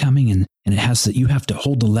train coming and it has that you have to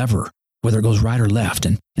hold the lever, whether it goes right or left.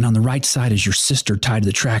 And on the right side is your sister tied to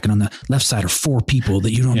the track. And on the left side are 4 people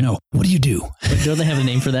that you don't know. What do you do? But don't they have a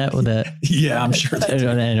name for that? Yeah, I'm sure.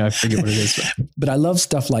 I forget what it is. But I love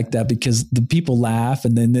stuff like that because the people laugh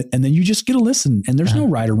and then you just get to listen and there's no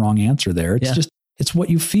right or wrong answer there. It's just, it's what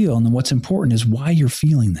you feel. And then what's important is why you're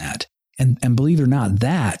feeling that. And believe it or not,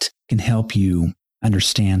 that can help you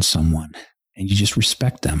understand someone and you just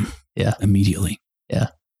respect them immediately. Yeah.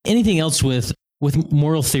 Anything else with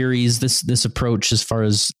moral theories, this approach as far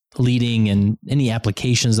as leading and any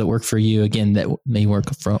applications that work for you? Again, that may work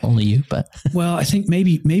for only you, but. Well, I think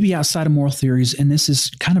maybe outside of moral theories, and this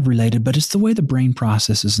is kind of related, but it's the way the brain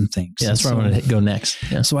processes and thinks. Yeah, that's where I want to go next.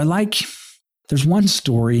 Yeah. So there's one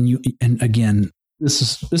story and again,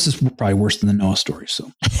 this is probably worse than the Noah story.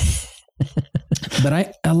 So.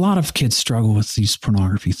 But a lot of kids struggle with these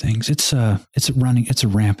pornography things. It's a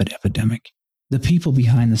rampant epidemic. The people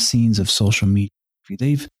behind the scenes of social media,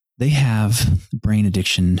 they have brain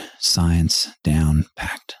addiction science down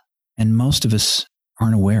packed. And most of us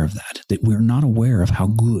aren't aware of that we're not aware of how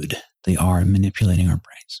good they are at manipulating our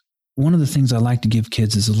brains. One of the things I like to give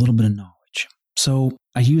kids is a little bit of knowledge. So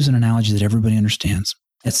I use an analogy that everybody understands.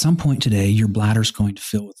 At some point today, your bladder's going to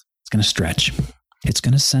fill it's going to stretch. It's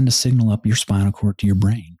going to send a signal up your spinal cord to your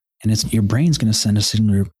brain. And your brain's going to send a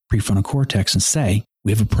signal to your prefrontal cortex and say,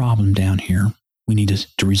 we have a problem down here. We need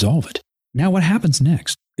to resolve it. Now, what happens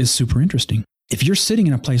next is super interesting. If you're sitting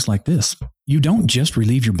in a place like this, you don't just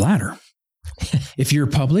relieve your bladder. If you're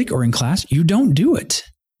public or in class, you don't do it.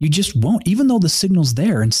 You just won't, even though the signal's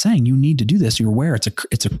there and saying you need to do this. You're aware it's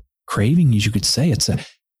a craving, as you could say.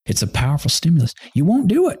 It's a powerful stimulus. You won't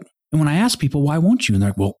do it. And when I ask people, why won't you? And they're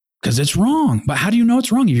like, well, because it's wrong. But how do you know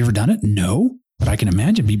it's wrong? Have you ever done it? No, but I can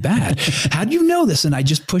imagine it'd be bad. How do you know this? And I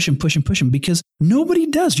just push them because nobody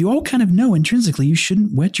does. You all kind of know intrinsically you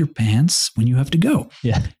shouldn't wet your pants when you have to go.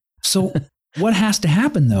 Yeah. So what has to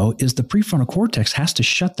happen though is the prefrontal cortex has to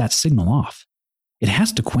shut that signal off. It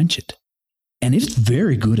has to quench it. And it's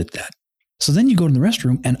very good at that. So then you go to the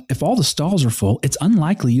restroom, and if all the stalls are full, it's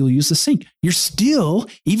unlikely you'll use the sink. You're still,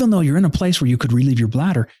 even though you're in a place where you could relieve your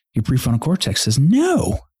bladder, your prefrontal cortex says,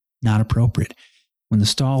 no, not appropriate. When the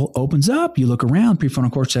stall opens up, you look around,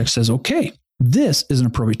 prefrontal cortex says, okay, this is an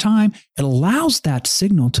appropriate time. It allows that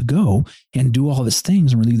signal to go and do all of its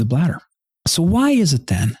things and relieve the bladder. So why is it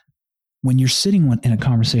then, when you're sitting in a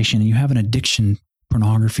conversation and you have an addiction,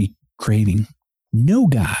 pornography craving, no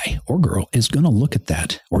guy or girl is going to look at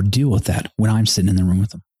that or deal with that when I'm sitting in the room with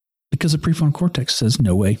them? Because the prefrontal cortex says,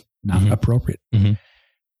 no way, not appropriate. Mm-hmm.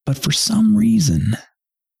 But for some reason,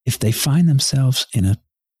 if they find themselves in a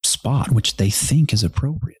spot which they think is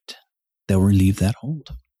appropriate, they'll relieve that hold.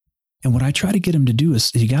 And what I try to get them to do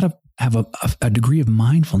is you got to have a degree of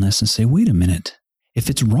mindfulness and say, wait a minute, if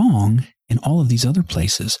it's wrong in all of these other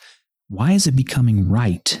places, why is it becoming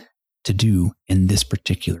right to do in this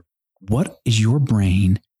particular? What is your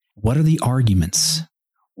brain? What are the arguments?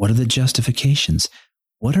 What are the justifications?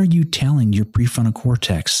 What are you telling your prefrontal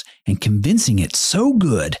cortex and convincing it so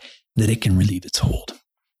good that it can relieve its hold?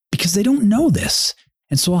 Because they don't know this.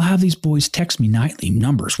 And so I'll have these boys text me nightly,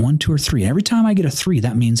 numbers 1, 2, or 3. Every time I get a 3,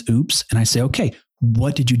 that means oops. And I say, okay,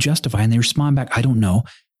 what did you justify? And they respond back, I don't know.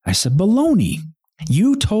 I said, baloney.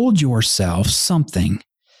 You told yourself something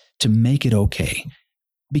to make it okay.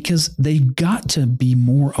 Because they've got to be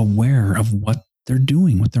more aware of what they're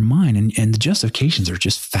doing with their mind. And the justifications are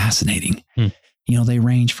just fascinating. You know, they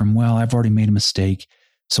range from, well, I've already made a mistake,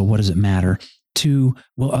 so what does it matter? To,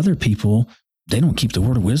 well, other people, they don't keep the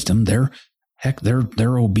word of wisdom. They're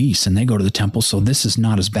obese and they go to the temple, so this is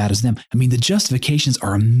not as bad as them. I mean, the justifications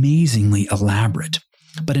are amazingly elaborate.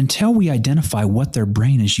 But until we identify what their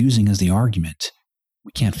brain is using as the argument,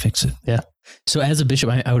 we can't fix it. Yeah. So as a bishop,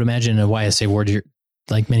 I would imagine in a YSA ward,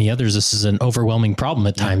 like many others, this is an overwhelming problem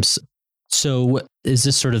at times. So is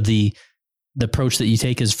this sort of the approach that you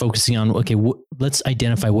take is focusing on, okay, let's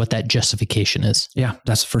identify what that justification is? Yeah,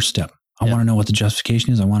 that's the first step. I want to know what the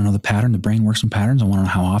justification is. I want to know the pattern. The brain works in patterns. I want to know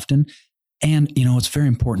how often. And, you know, it's very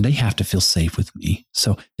important. They have to feel safe with me.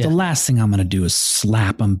 So the last thing I'm going to do is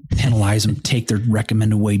slap them, penalize them, take their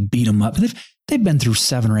recommend away, beat them up. They've been through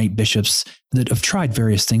 7 or 8 bishops that have tried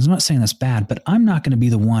various things. I'm not saying that's bad, but I'm not going to be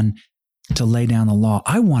the one to lay down the law.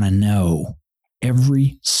 I want to know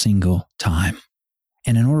every single time.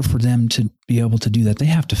 And in order for them to be able to do that, they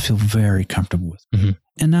have to feel very comfortable with me.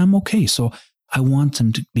 Mm-hmm. And I'm okay. So I want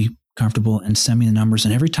them to be comfortable and send me the numbers.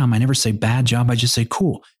 And every time I never say bad job, I just say,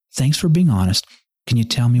 cool. Thanks for being honest. Can you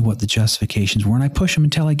tell me what the justifications were? And I push them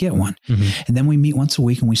until I get one. Mm-hmm. And then we meet once a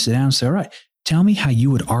week and we sit down and say, all right, tell me how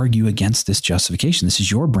you would argue against this justification. This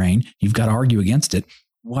is your brain. You've got to argue against it.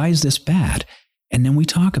 Why is this bad? And then we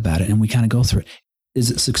talk about it and we kind of go through it.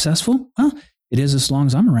 Is it successful? Well, it is as long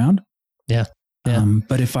as I'm around. Yeah. Yeah.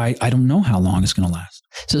 But if I don't know how long it's going to last.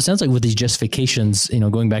 So it sounds like with these justifications, you know,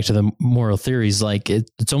 going back to the moral theories, like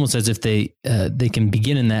it's almost as if they can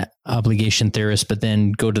begin in that obligation theorist, but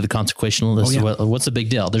then go to the consequentialist. Oh, yeah. What's the big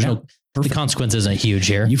deal? There's the consequence isn't huge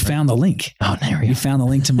here. You found the link. Oh, there we go. You found the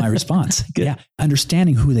link to my response. Yeah.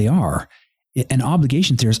 Understanding who they are. An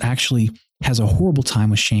obligation theorist actually has a horrible time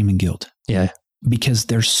with shame and guilt. Yeah. Because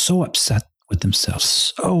they're so upset with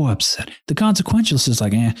themselves. So upset. The consequentialist is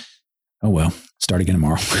like, oh, well, start again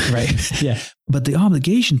tomorrow. Right. Yeah. But the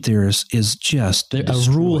obligation theorist is just a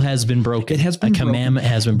rule has been broken. It has been broken. Commandment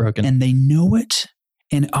has been broken. And they know it.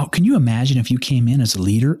 And can you imagine if you came in as a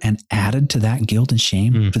leader and added to that guilt and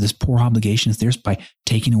shame for this poor obligation theorist by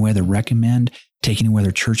taking away the recommend, taking away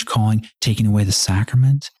their church calling, taking away the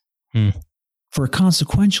sacrament? For a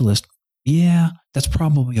consequentialist, yeah, that's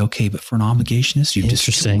probably okay. But for an obligationist, you've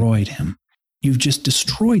destroyed him. You've just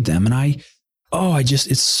destroyed them. And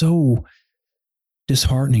it's so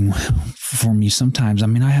disheartening for me sometimes. I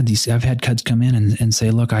mean, I've had cuds come in and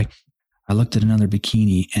say, look, I looked at another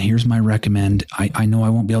bikini and here's my recommend. I know I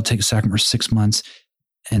won't be able to take a sacrament for 6 months.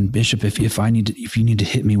 And Bishop, if you need to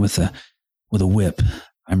hit me with a whip,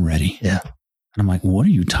 I'm ready. Yeah. And I'm like, what are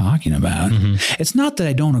you talking about? Mm-hmm. It's not that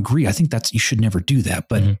I don't agree. I think you should never do that,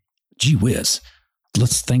 but gee whiz,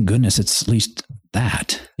 thank goodness it's at least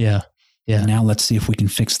that. Yeah. Yeah. And now let's see if we can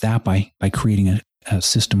fix that by creating a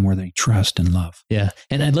system where they trust and love. Yeah.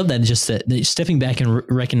 And I love that, just that stepping back and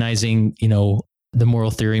recognizing, the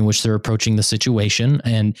moral theory in which they're approaching the situation.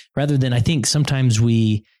 And rather than, I think sometimes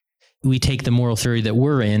we take the moral theory that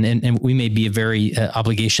we're in, and we may be a very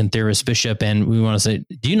obligation theorist bishop, and we want to say,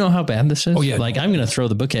 do you know how bad this is? Oh, yeah. Like, I'm going to throw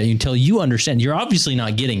the book at you until you understand. You're obviously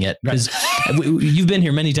not getting it, because you've been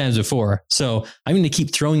here many times before. So I'm going to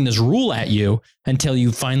keep throwing this rule at you until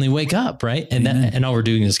you finally wake up, right? And all we're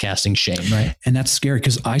doing is casting shame, right? And that's scary,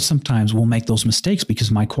 because I sometimes will make those mistakes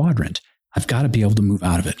because my quadrant, I've got to be able to move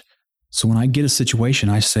out of it. So when I get a situation,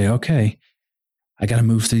 I say, okay, I got to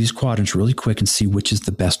move through these quadrants really quick and see which is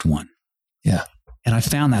the best one. Yeah. And I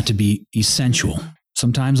found that to be essential.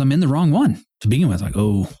 Sometimes I'm in the wrong one to begin with. Like,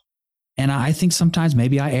 and I think sometimes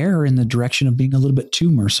maybe I err in the direction of being a little bit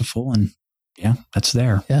too merciful. And yeah, that's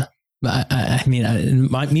there. Yeah. But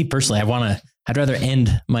me personally, I'd rather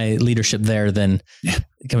end my leadership there than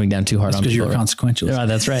coming down too hard on people. Because you're consequential. Oh,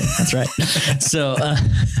 that's right. That's right. So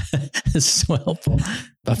this is so helpful.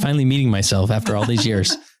 By finally meeting myself after all these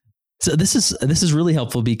years. So this is really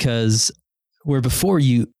helpful, because where before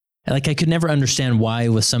I could never understand why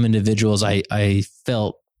with some individuals I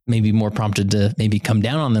felt maybe more prompted to maybe come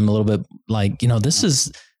down on them a little bit. Like,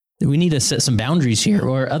 we need to set some boundaries here,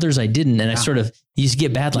 or others I didn't. And I sort of used to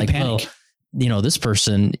get bad, like, well, this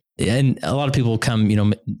person, and a lot of people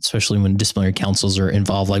come, especially when disciplinary councils are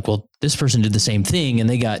involved, like, well, this person did the same thing and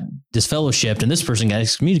they got disfellowshipped and this person got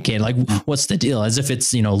excommunicated. Like, what's the deal? As if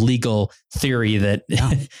it's, legal theory that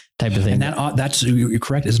type of thing. And that's, you're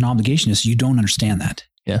correct. As an obligationist, you don't understand that.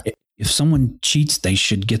 Yeah. If someone cheats, they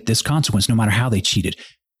should get this consequence, no matter how they cheated.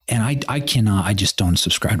 And I just don't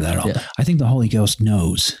subscribe to that at all. Yeah. I think the Holy Ghost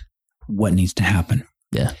knows what needs to happen.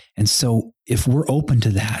 Yeah. And so if we're open to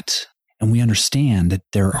that, and we understand that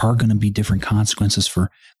there are going to be different consequences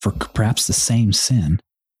for perhaps the same sin,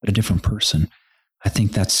 but a different person, I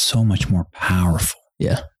think that's so much more powerful.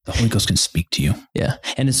 Yeah. The Holy Ghost can speak to you. Yeah.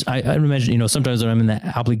 And I imagine, sometimes when I'm in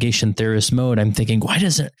that obligation theorist mode, I'm thinking,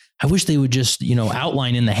 I wish they would just,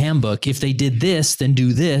 outline in the handbook, if they did this, then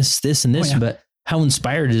do this, and this. But how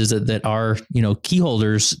inspired is it that our, key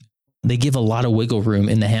holders, they give a lot of wiggle room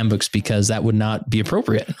in the handbooks, because that would not be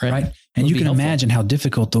appropriate. Right. And you can imagine how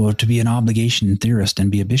difficult, though, to be an obligation theorist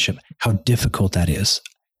and be a bishop, how difficult that is.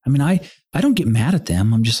 I mean, I don't get mad at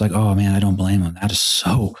them. I'm just like, oh man, I don't blame them. That's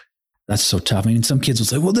so tough. I mean, some kids will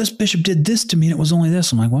say, well, this bishop did this to me and it was only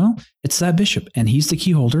this. I'm like, well, it's that bishop and he's the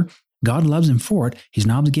key holder. God loves him for it. He's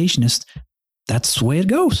an obligationist. That's the way it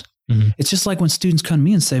goes. Mm-hmm. It's just like when students come to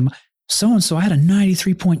me and say, so-and-so, I had a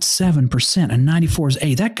 93.7% and 94 is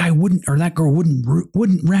A. That guy wouldn't, or that girl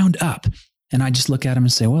wouldn't round up. And I just look at them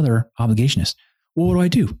and say, well, they're obligationists. Well, what do I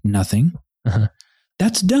do? Nothing. Uh-huh.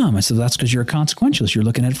 That's dumb. I said, that's because you're a consequentialist. You're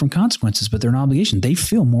looking at it from consequences, but they're an obligation. They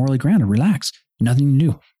feel morally grounded. Relax. Nothing to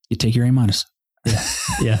do. You take your A-. Yeah.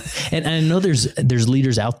 Yeah. And I know there's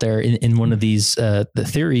leaders out there in one of these the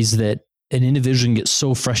theories that an individual gets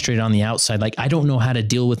so frustrated on the outside. Like, I don't know how to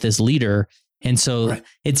deal with this leader. And so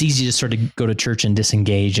it's easy to sort of go to church and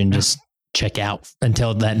disengage and just check out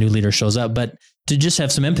until that new leader shows up. But to just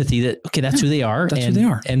have some empathy that, okay, that's who they are. That's who they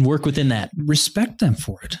are. And work within that. Respect them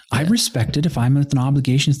for it. Yeah. I respect it. If I'm an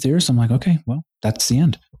obligation theorist, I'm like, okay, well, that's the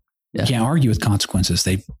end. Yeah. You can't argue with consequences.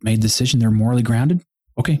 They've made a decision. They're morally grounded.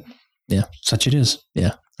 Okay. Yeah. Such it is.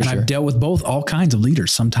 Yeah. And sure. I've dealt with all kinds of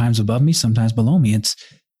leaders, sometimes above me, sometimes below me.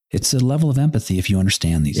 It's a level of empathy if you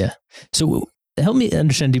understand these. Yeah. So help me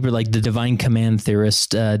understand deeper, like the divine command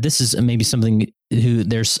theorist. This is maybe something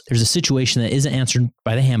there's a situation that isn't answered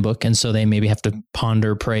by the handbook. And so they maybe have to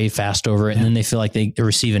ponder, pray, fast over it. And then they feel like they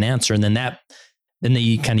receive an answer. And then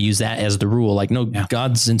they kind of use that as the rule. Like, no,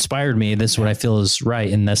 God's inspired me. This is what I feel is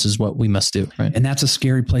right. And this is what we must do. Right. And that's a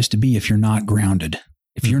scary place to be if you're not grounded.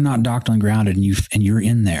 If you're not doctrinally grounded and you're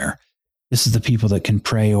in there, this is the people that can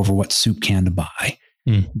pray over what soup can to buy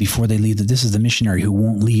before they leave. This is the missionary who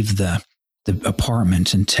won't leave the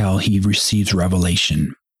apartment until he receives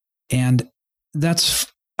revelation. And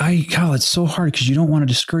it's so hard because you don't want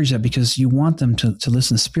to discourage that, because you want them to listen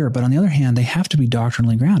to the Spirit. But on the other hand, they have to be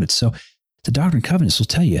doctrinally grounded. So the Doctrine and Covenants will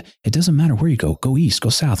tell you, it doesn't matter where you go east, go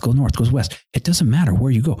south, go north, go west. It doesn't matter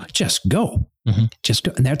where you go. Just go. Mm-hmm. Just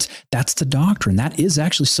go. And that's the doctrine. That is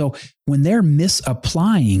actually, so when they're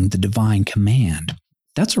misapplying the divine command,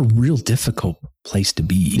 that's a real difficult place to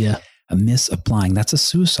be. Yeah. A misapplying. That's a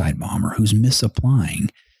suicide bomber who's misapplying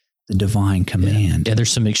the divine command. Yeah,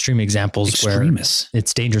 there's some extreme examples where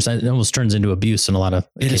it's dangerous. It almost turns into abuse in a lot of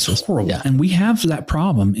cases. It is horrible. Yeah. And we have that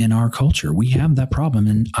problem in our culture. We have that problem.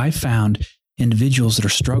 And I found individuals that are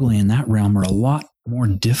struggling in that realm are a lot more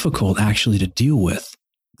difficult actually to deal with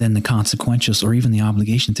than the consequentialists or even the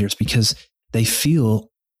obligation theorists, because they feel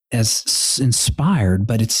as inspired,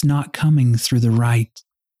 but it's not coming through the right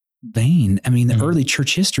vein. I mean, the early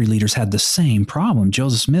church history leaders had the same problem.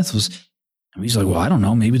 Joseph Smith he's like, well, I don't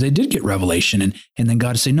know. Maybe they did get revelation. And then God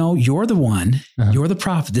would say, no, you're the one. You're the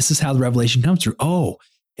prophet. This is how the revelation comes through. Oh,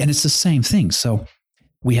 and it's the same thing. So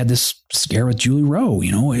we had this scare with Julie Rowe,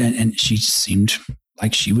 and she seemed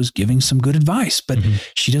like she was giving some good advice, but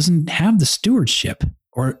she doesn't have the stewardship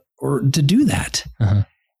or to do that.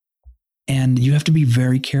 And you have to be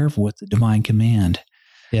very careful with the divine command.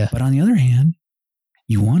 Yeah. But on the other hand,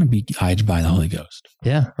 you want to be guided by the Holy Ghost.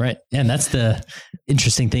 Yeah, right. And that's the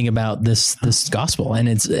interesting thing about this gospel, and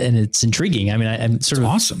it's intriguing. I mean, I'm sort of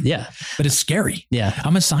awesome. Yeah, but it's scary. Yeah,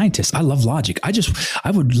 I'm a scientist. I love logic.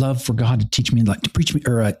 I would love for God to treat me like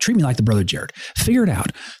the brother Jared. Figure it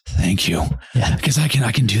out. Thank you. Yeah, because I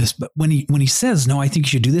can do this. But when he says no, I think you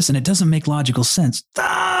should do this, and it doesn't make logical sense.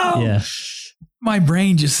 Oh, yeah, my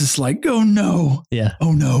brain just is like, oh no. Yeah.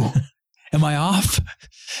 Oh no. Am I off?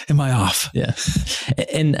 Yeah.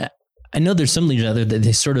 And I know there's some leaders out there that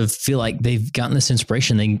they sort of feel like they've gotten this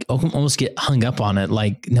inspiration. They almost get hung up on it.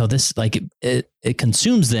 Like, no, this, like it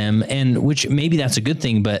consumes them, and which maybe that's a good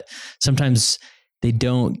thing, but sometimes they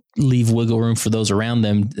don't leave wiggle room for those around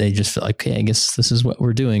them. They just feel like, okay, I guess this is what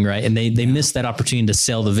we're doing. Right. And they miss that opportunity to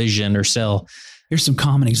sell the vision or sell. Here's some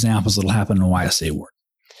common examples that'll happen in a YSA ward.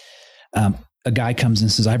 A guy comes and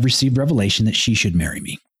says, I've received revelation that she should marry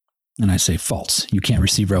me. And I say, false. You can't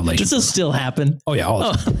receive revelation. Does this still happen? Oh, yeah.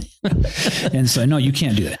 All the time. And so, no, you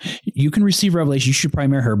can't do that. You can receive revelation. You should probably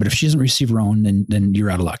marry her. But if she doesn't receive her own, then you're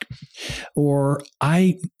out of luck. Or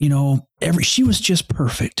she was just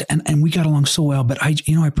perfect. And we got along so well. But I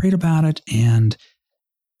prayed about it and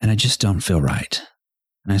I just don't feel right.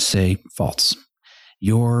 And I say, false.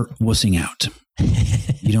 You're wussing out.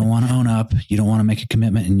 You don't want to own up. You don't want to make a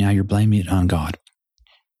commitment. And now you're blaming it on God.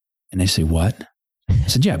 And they say, what? I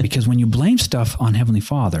said, yeah, because when you blame stuff on Heavenly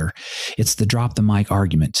Father, it's the drop the mic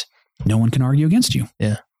argument. No one can argue against you.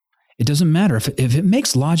 Yeah. It doesn't matter if it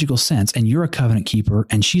makes logical sense and you're a covenant keeper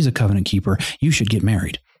and she's a covenant keeper, you should get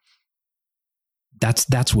married.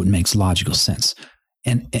 That's what makes logical sense.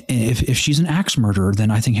 And if she's an axe murderer,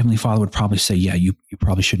 then I think Heavenly Father would probably say, yeah, you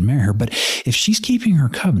probably shouldn't marry her. But if she's keeping her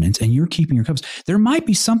covenants and you're keeping your covenants, there might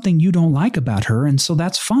be something you don't like about her. And so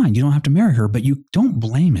that's fine. You don't have to marry her, but you don't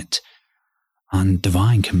blame it on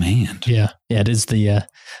divine command. Yeah. Yeah. It is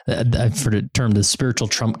I've heard it termed the spiritual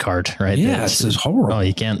trump card, right? Yeah. It's horrible. Oh,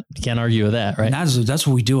 you can't argue with that, right? And that's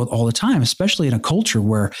what we do all the time, especially in a culture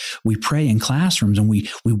where we pray in classrooms and we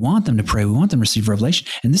want them to pray. We want them to receive revelation.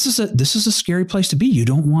 And this is a scary place to be. You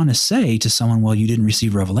don't want to say to someone, well, you didn't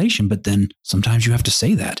receive revelation, but then sometimes you have to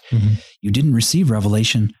say that you didn't receive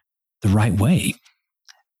revelation the right way.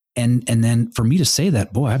 And then for me to say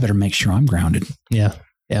that, boy, I better make sure I'm grounded. Yeah.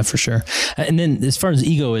 Yeah, for sure. And then as far as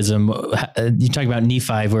egoism, you talk about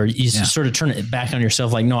Nephi where you sort of turn it back on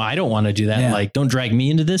yourself. Like, no, I don't want to do that. Yeah. Like, don't drag me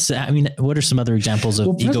into this. I mean, what are some other examples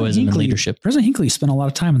of egoism in leadership? President Hinckley spent a lot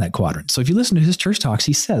of time in that quadrant. So if you listen to his church talks,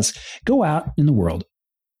 he says, go out in the world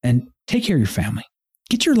and take care of your family.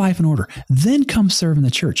 Get your life in order. Then come serve in the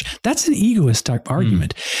church. That's an egoist type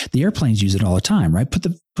argument. The airplanes use it all the time, right?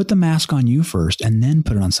 Put the mask on you first and then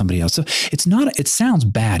put it on somebody else. So it sounds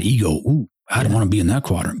bad, ego. Ooh, I don't want to be in that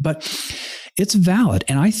quadrant, but it's valid.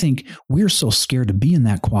 And I think we're so scared to be in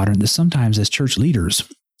that quadrant that sometimes as church leaders,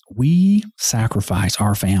 we sacrifice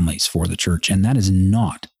our families for the church. And that is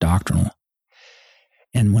not doctrinal.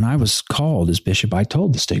 And when I was called as bishop, I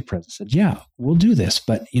told the stake president, said, yeah, we'll do this.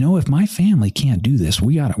 But if my family can't do this,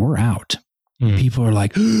 we're out. People are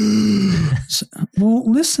like,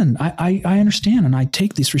 well, listen, I understand. And I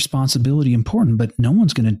take this responsibility important, but no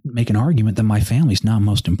one's going to make an argument that my family's not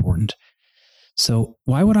most important. So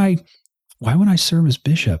why would I serve as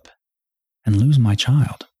bishop and lose my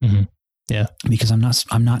child? Mm-hmm. Yeah. Because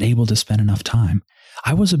I'm not able to spend enough time.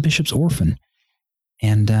 I was a bishop's orphan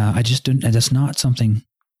and I just didn't, that's not something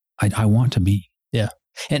I want to be. Yeah.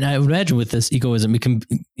 And I would imagine with this egoism, it can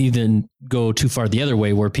even go too far the other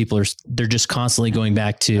way where people they're just constantly going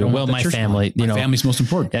back to, well, my family, my family's most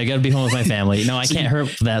important. Yeah, I got to be home with my family. No, I can't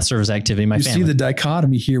hurt that service activity. My family. You see the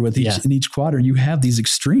dichotomy here with in each quadrant, you have these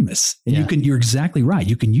extremists and you're exactly right.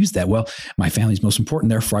 You can use that. Well, my family's most important.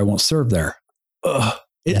 Therefore I won't serve there.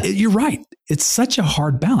 You're right. It's such a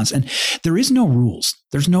hard balance and there is no rules.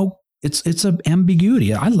 There's no, it's an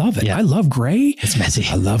ambiguity. I love it. Yeah. I love gray. It's messy.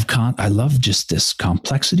 I love just this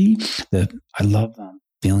complexity. I love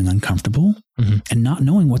feeling uncomfortable and not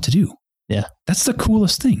knowing what to do. Yeah. That's the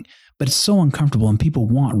coolest thing, but it's so uncomfortable and people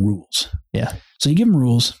want rules. Yeah. So you give them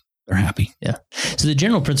rules, they're happy. Yeah. So the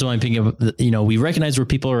general principle I'm picking up, we recognize where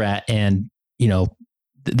people are at and,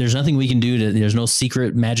 there's nothing we can do there's no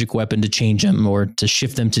secret magic weapon to change them or to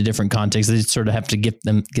shift them to different contexts. They sort of have to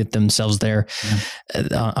get themselves there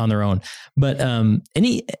on their own. But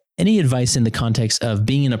any advice in the context of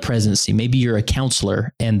being in a presidency? Maybe you're a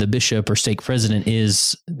counselor and the bishop or stake president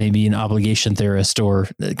is maybe an obligation theorist or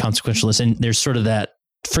consequentialist, and there's sort of that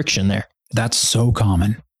friction there. That's so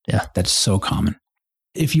common. Yeah. That's so common.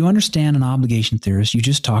 If you understand an obligation theorist, you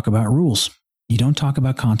just talk about rules. You don't talk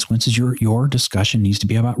about consequences. Your discussion needs to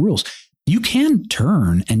be about rules. You can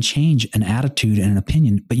turn and change an attitude and an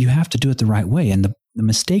opinion, but you have to do it the right way. And the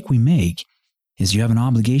mistake we make is you have an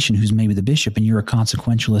obligation who's maybe the bishop and you're a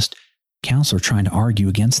consequentialist counselor trying to argue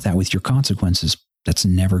against that with your consequences. That's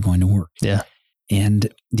never going to work. Yeah.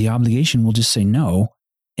 And the obligation will just say no,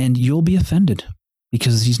 and you'll be offended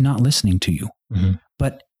because he's not listening to you. Mm-hmm.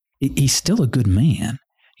 But he's still a good man.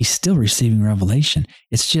 He's still receiving revelation.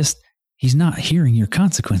 It's just, he's not hearing your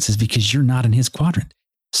consequences because you're not in his quadrant.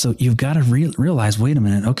 So you've got to realize, wait a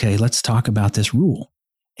minute, okay, let's talk about this rule.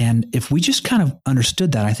 And if we just kind of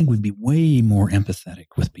understood that, I think we'd be way more empathetic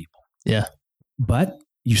with people. Yeah. But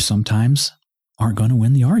you sometimes aren't going to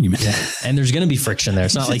win the argument. Yeah. And there's going to be friction there.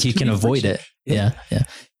 It's not like you can avoid it. Yeah. Yeah.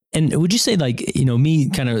 And would you say, like, me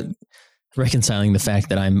kind of reconciling the fact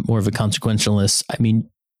that I'm more of a consequentialist, I mean,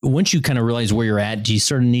 once you kind of realize where you're at, do you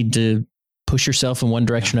sort of need to push yourself in one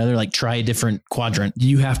direction or another, like try a different quadrant?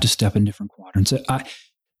 You have to step in different quadrants.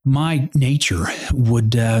 My nature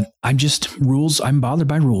would, I'm bothered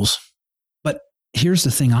by rules. But here's the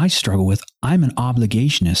thing I struggle with. I'm an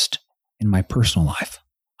obligationist in my personal life.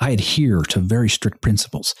 I adhere to very strict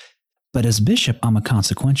principles. But as bishop, I'm a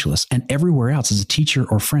consequentialist. And everywhere else, as a teacher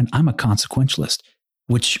or friend, I'm a consequentialist,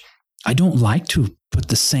 which I don't like to put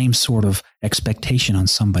the same sort of expectation on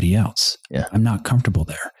somebody else. Yeah. I'm not comfortable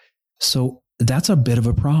there. So that's a bit of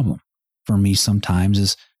a problem for me sometimes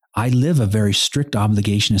is I live a very strict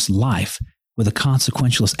obligationist life with a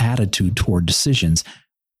consequentialist attitude toward decisions.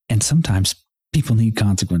 And sometimes people need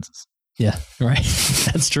consequences. Yeah, right.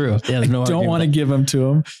 That's true. Yeah, I don't want to give them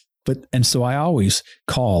to them. And so I always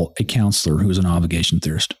call a counselor who's an obligation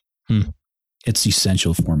theorist. It's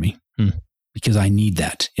essential for me because I need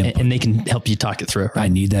that input. And they can help you talk it through. Right? I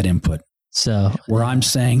need that input. So where I'm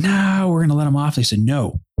saying, no, we're going to let them off. They said,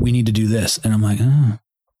 no, we need to do this. And I'm like, oh,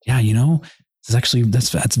 yeah, it's actually,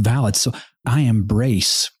 that's valid. So I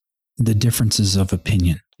embrace the differences of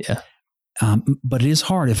opinion. Yeah. But it is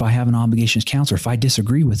hard if I have an obligations counselor. If I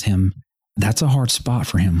disagree with him, that's a hard spot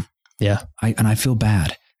for him. Yeah. I feel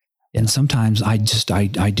bad. And sometimes I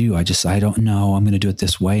don't know, I'm going to do it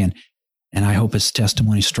this way. And I hope his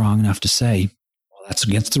testimony is strong enough to say, well, that's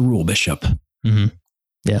against the rule, Bishop. Mm-hmm.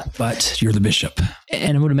 Yeah. But you're the bishop.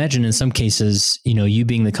 And I would imagine in some cases, you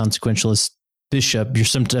being the consequentialist bishop, you're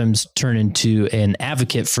sometimes turned into an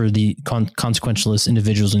advocate for the consequentialist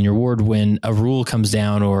individuals in your ward when a rule comes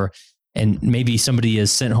down and maybe somebody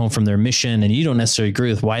is sent home from their mission and you don't necessarily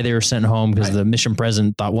agree with why they were sent home because the mission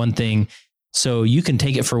president thought one thing. So you can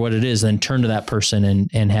take it for what it is, then turn to that person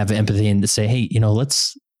and have empathy and to say, hey,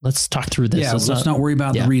 let's talk through this. Yeah, let's not worry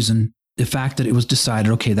about the reason. The fact that it was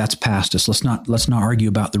decided, okay, that's past us. Let's not argue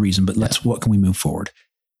about the reason, but what can we move forward?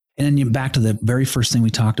 And then back to the very first thing we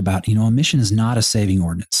talked about, a mission is not a saving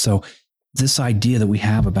ordinance. So this idea that we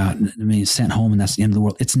have about, sent home and that's the end of the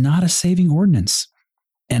world, it's not a saving ordinance.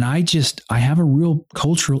 And I have a real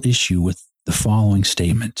cultural issue with the following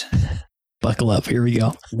statement. Buckle up. Here we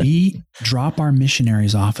go. We drop our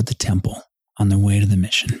missionaries off at the temple on their way to the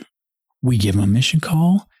mission. We give them a mission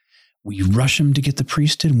call. We rush them to get the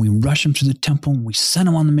priesthood and we rush them to the temple and we send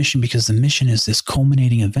them on the mission because the mission is this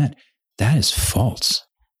culminating event. That is false.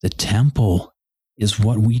 The temple is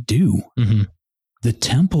what we do. Mm-hmm. The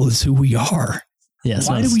temple is who we are. Yes.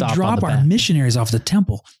 Why do we drop our missionaries off the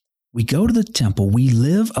temple? We go to the temple. We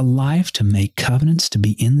live a life to make covenants to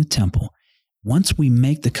be in the temple. Once we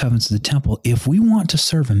make the covenants of the temple, if we want to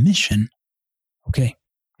serve a mission,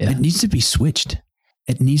 it needs to be switched.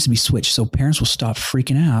 It needs to be switched. So parents will stop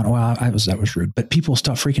freaking out. Well, that was rude, but people will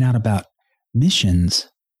stop freaking out about missions.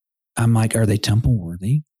 I'm like, are they temple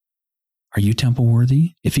worthy? Are you temple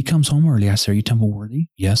worthy? If he comes home early, I say, are you temple worthy?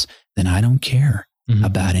 Yes. Then I don't care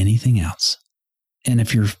about anything else. And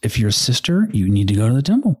if you're a sister, you need to go to the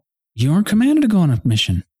temple. You aren't commanded to go on a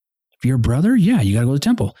mission. If you're a brother, you got to go to the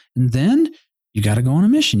temple. And then you got to go on a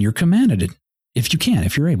mission. You're commanded it if you can,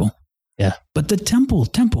 if you're able. Yeah. But the temple,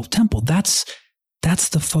 that's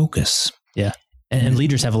the focus. Yeah. And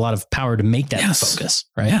leaders have a lot of power to make that focus,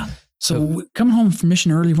 right? Yeah. So coming home from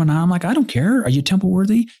mission early one night, I'm like, I don't care. Are you temple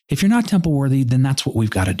worthy? If you're not temple worthy, then that's what we've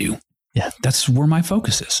got to do. Yeah. That's where my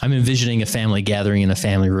focus is. I'm envisioning a family gathering in a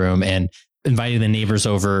family room and inviting the neighbors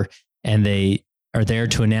over and they are there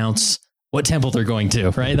to announce what temple they're going to,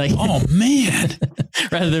 right? Like, oh man,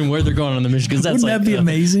 rather than where they're going on the mission. Because that's wouldn't that be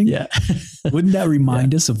amazing? Yeah. Wouldn't that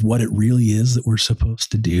remind us of what it really is that we're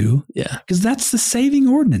supposed to do? Yeah. Because that's the saving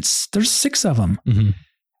ordinance. There's 6 of them,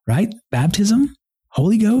 right? Baptism,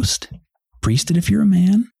 Holy Ghost, priesthood if you're a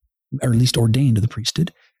man, or at least ordained to the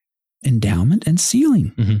priesthood, endowment, and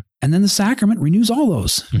sealing. And then the sacrament renews all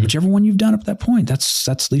those, whichever one you've done up to that point. That's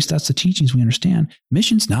at least that's the teachings we understand.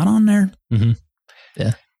 Mission's not on there.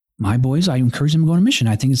 Yeah. My boys, I encourage them to go on a mission.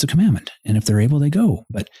 I think it's a commandment. And if they're able, they go.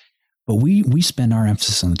 But we spend our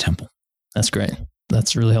emphasis on the temple. That's great.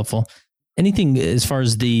 That's really helpful. Anything as far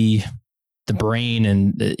as the brain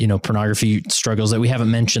and, pornography struggles that we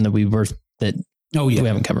haven't mentioned we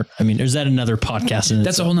haven't covered? I mean, is that another podcast?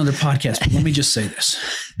 That's a whole nother podcast. But let me just say this.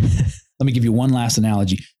 Let me give you one last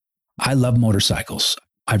analogy. I love motorcycles.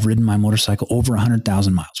 I've ridden my motorcycle over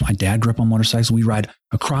 100,000 miles. My dad grew up on motorcycles. We ride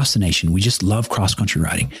across the nation. We just love cross-country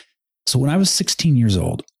riding. So when I was 16 years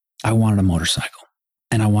old, I wanted a motorcycle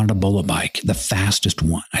and I wanted a bullet bike, the fastest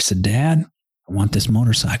one. I said, Dad, I want this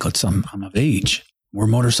motorcycle. I'm of age. We're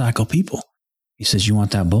motorcycle people. He says, you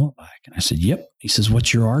want that bullet bike? And I said, yep. He says,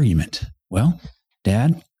 what's your argument? Well,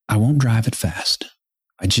 Dad, I won't drive it fast.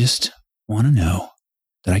 I just want to know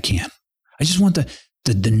that I can. I just want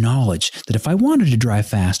the knowledge that if I wanted to drive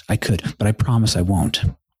fast, I could, but I promise I won't.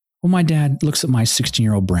 Well, my dad looks at my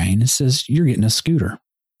 16-year-old brain and says, you're getting a scooter.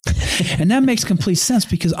 And that makes complete sense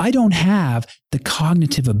because I don't have the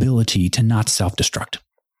cognitive ability to not self-destruct.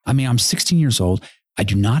 I mean, I'm 16 years old. I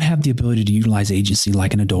do not have the ability to utilize agency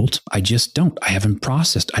like an adult. I just don't. I haven't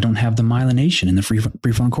processed. I don't have the myelination in the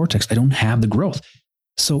prefrontal cortex. I don't have the growth.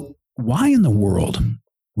 So why in the world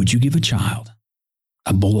would you give a child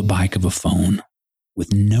a bullet bike of a phone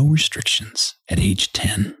with no restrictions at age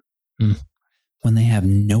 10 when they have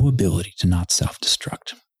no ability to not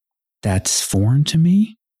self-destruct? That's foreign to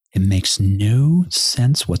me. It makes no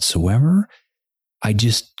sense whatsoever. I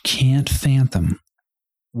just can't fathom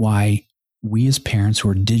why we as parents who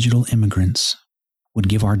are digital immigrants would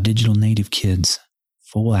give our digital native kids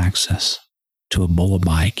full access to a bullet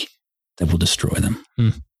bike that will destroy them.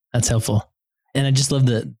 That's helpful. And I just love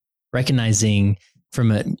the recognizing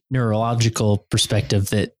from a neurological perspective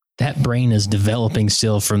that brain is developing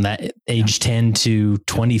still from that age 10 to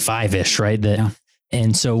 25-ish, right?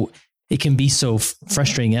 And so it can be so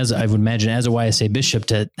frustrating, as I would imagine, as a YSA bishop,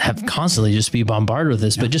 to have constantly just be bombarded with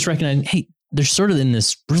this, but just recognizing, hey, they're sort of in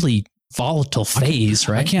this really volatile phase,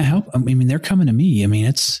 right? I can't help. I mean, they're coming to me. I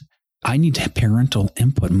mean, I need to have parental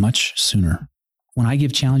input much sooner. When I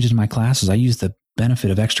give challenges in my classes, I use the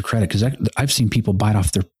benefit of extra credit because I've seen people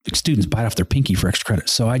students bite off their pinky for extra credit.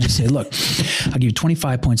 So I just say, look, I'll give you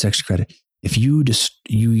 25 points extra credit. If you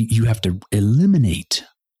have to eliminate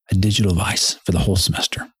a digital device for the whole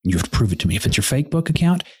semester, you have to prove it to me. If it's your fake book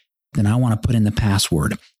account, then I want to put in the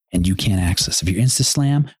password and you can't access. If you're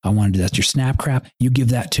InstaSlam, I want to do that. Your Snap crap, you give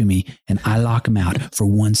that to me and I lock them out for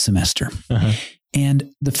one semester.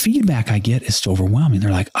 And the feedback I get is so overwhelming.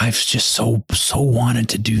 They're like, I've just so wanted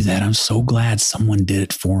to do that. I'm so glad someone did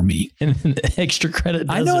it for me. And the extra credit.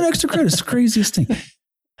 I know extra credit is the craziest thing.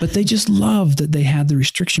 But they just love that they had the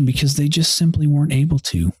restriction because they just simply weren't able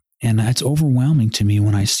to. And it's overwhelming to me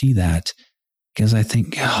when I see that because I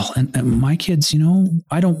think, and my kids, we don't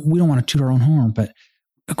want to toot our own horn, but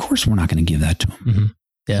of course we're not going to give that to them.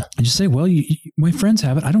 Yeah. And just say, well, my friends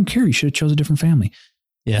have it. I don't care. You should have chose a different family.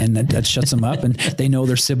 Yeah. And that shuts them up and they know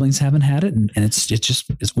their siblings haven't had it. And it's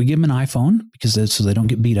we give them an iPhone so they don't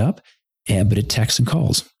get beat up. Yeah. But it texts and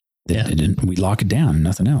calls. We lock it down and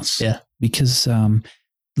nothing else. Yeah. Because,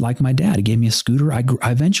 like my dad, he gave me a scooter. I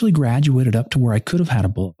eventually graduated up to where I could have had a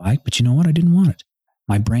bullet bike, but you know what? I didn't want it.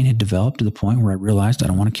 My brain had developed to the point where I realized I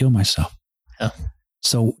don't want to kill myself. Yeah.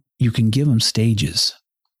 So you can give them stages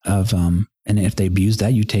of, and if they abuse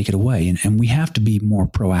that, you take it away. And we have to be more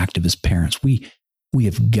proactive as parents. We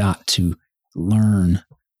have got to learn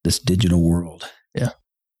this digital world. Yeah.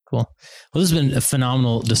 Cool. Well, this has been a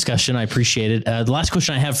phenomenal discussion. I appreciate it. The last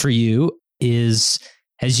question I have for you is,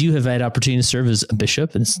 as you have had opportunity to serve as a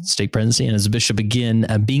bishop in stake presidency and as a bishop again,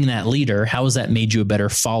 being that leader, how has that made you a better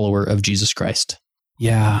follower of Jesus Christ?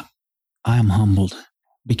 Yeah, I am humbled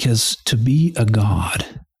because to be a God,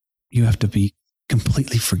 you have to be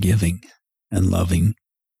completely forgiving and loving,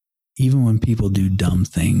 even when people do dumb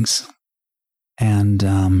things. And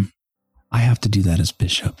I have to do that as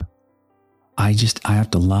bishop. I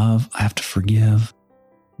have to love, I have to forgive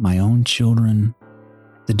my own children.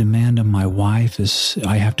 The demand of my wife is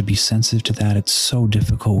I have to be sensitive to that. It's so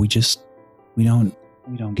difficult. We don't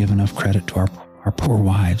give enough credit to our poor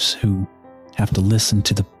wives who have to listen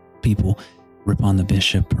to the people rip on the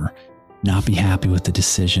bishop or not be happy with the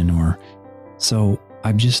decision, so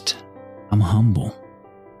I'm humble.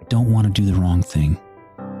 I don't want to do the wrong thing.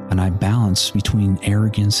 And I balance between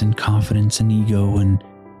arrogance and confidence and ego and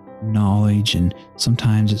knowledge. And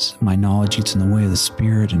sometimes my knowledge gets in the way of the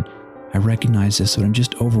Spirit. And I recognize this, but I'm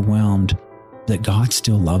just overwhelmed that God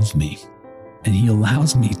still loves me. And He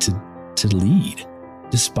allows me to lead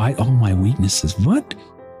despite all my weaknesses. What?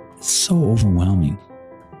 It's so overwhelming.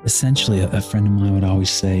 Essentially, a friend of mine would always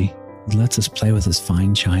say, He lets us play with His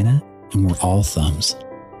fine china and we're all thumbs.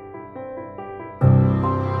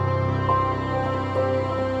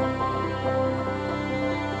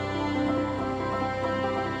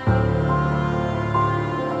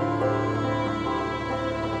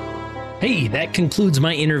 Hey, that concludes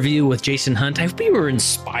my interview with Jason Hunt. I hope you were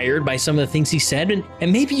inspired by some of the things he said,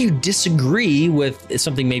 and maybe you disagree with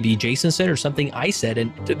something maybe Jason said or something I said.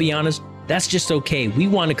 And to be honest, that's just okay. We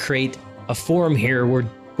want to create a forum here where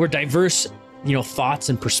diverse, thoughts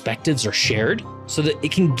and perspectives are shared so that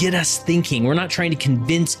it can get us thinking. We're not trying to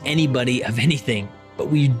convince anybody of anything, but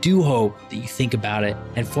we do hope that you think about it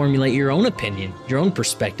and formulate your own opinion, your own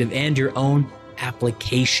perspective, and your own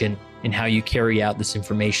application in how you carry out this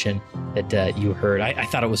information that you heard. I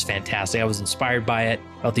thought it was fantastic. I was inspired by it,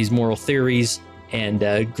 about these moral theories, and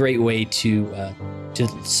a great way to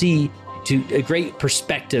see a great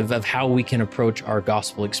perspective of how we can approach our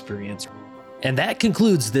gospel experience. And that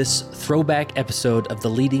concludes this throwback episode of the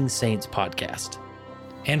Leading Saints podcast.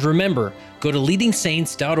 And remember, go to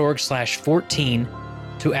leadingsaints.org/14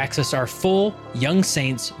 to access our full Young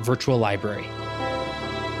Saints virtual library.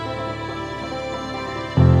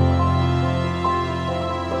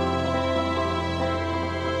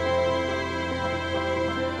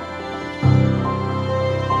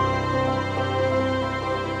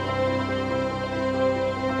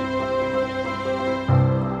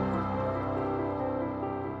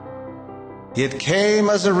 It came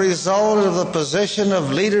as a result of the position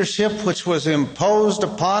of leadership which was imposed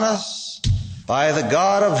upon us by the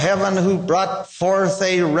God of heaven, who brought forth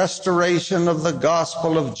a restoration of the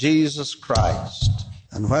gospel of Jesus Christ.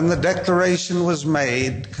 And when the declaration was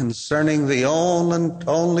made concerning the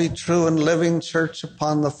only true and living church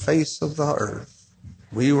upon the face of the earth,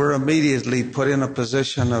 we were immediately put in a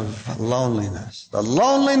position of loneliness, the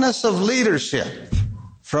loneliness of leadership,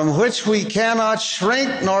 from which we cannot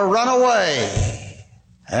shrink nor run away,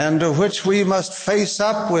 and to which we must face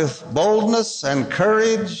up with boldness and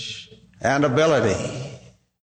courage and ability.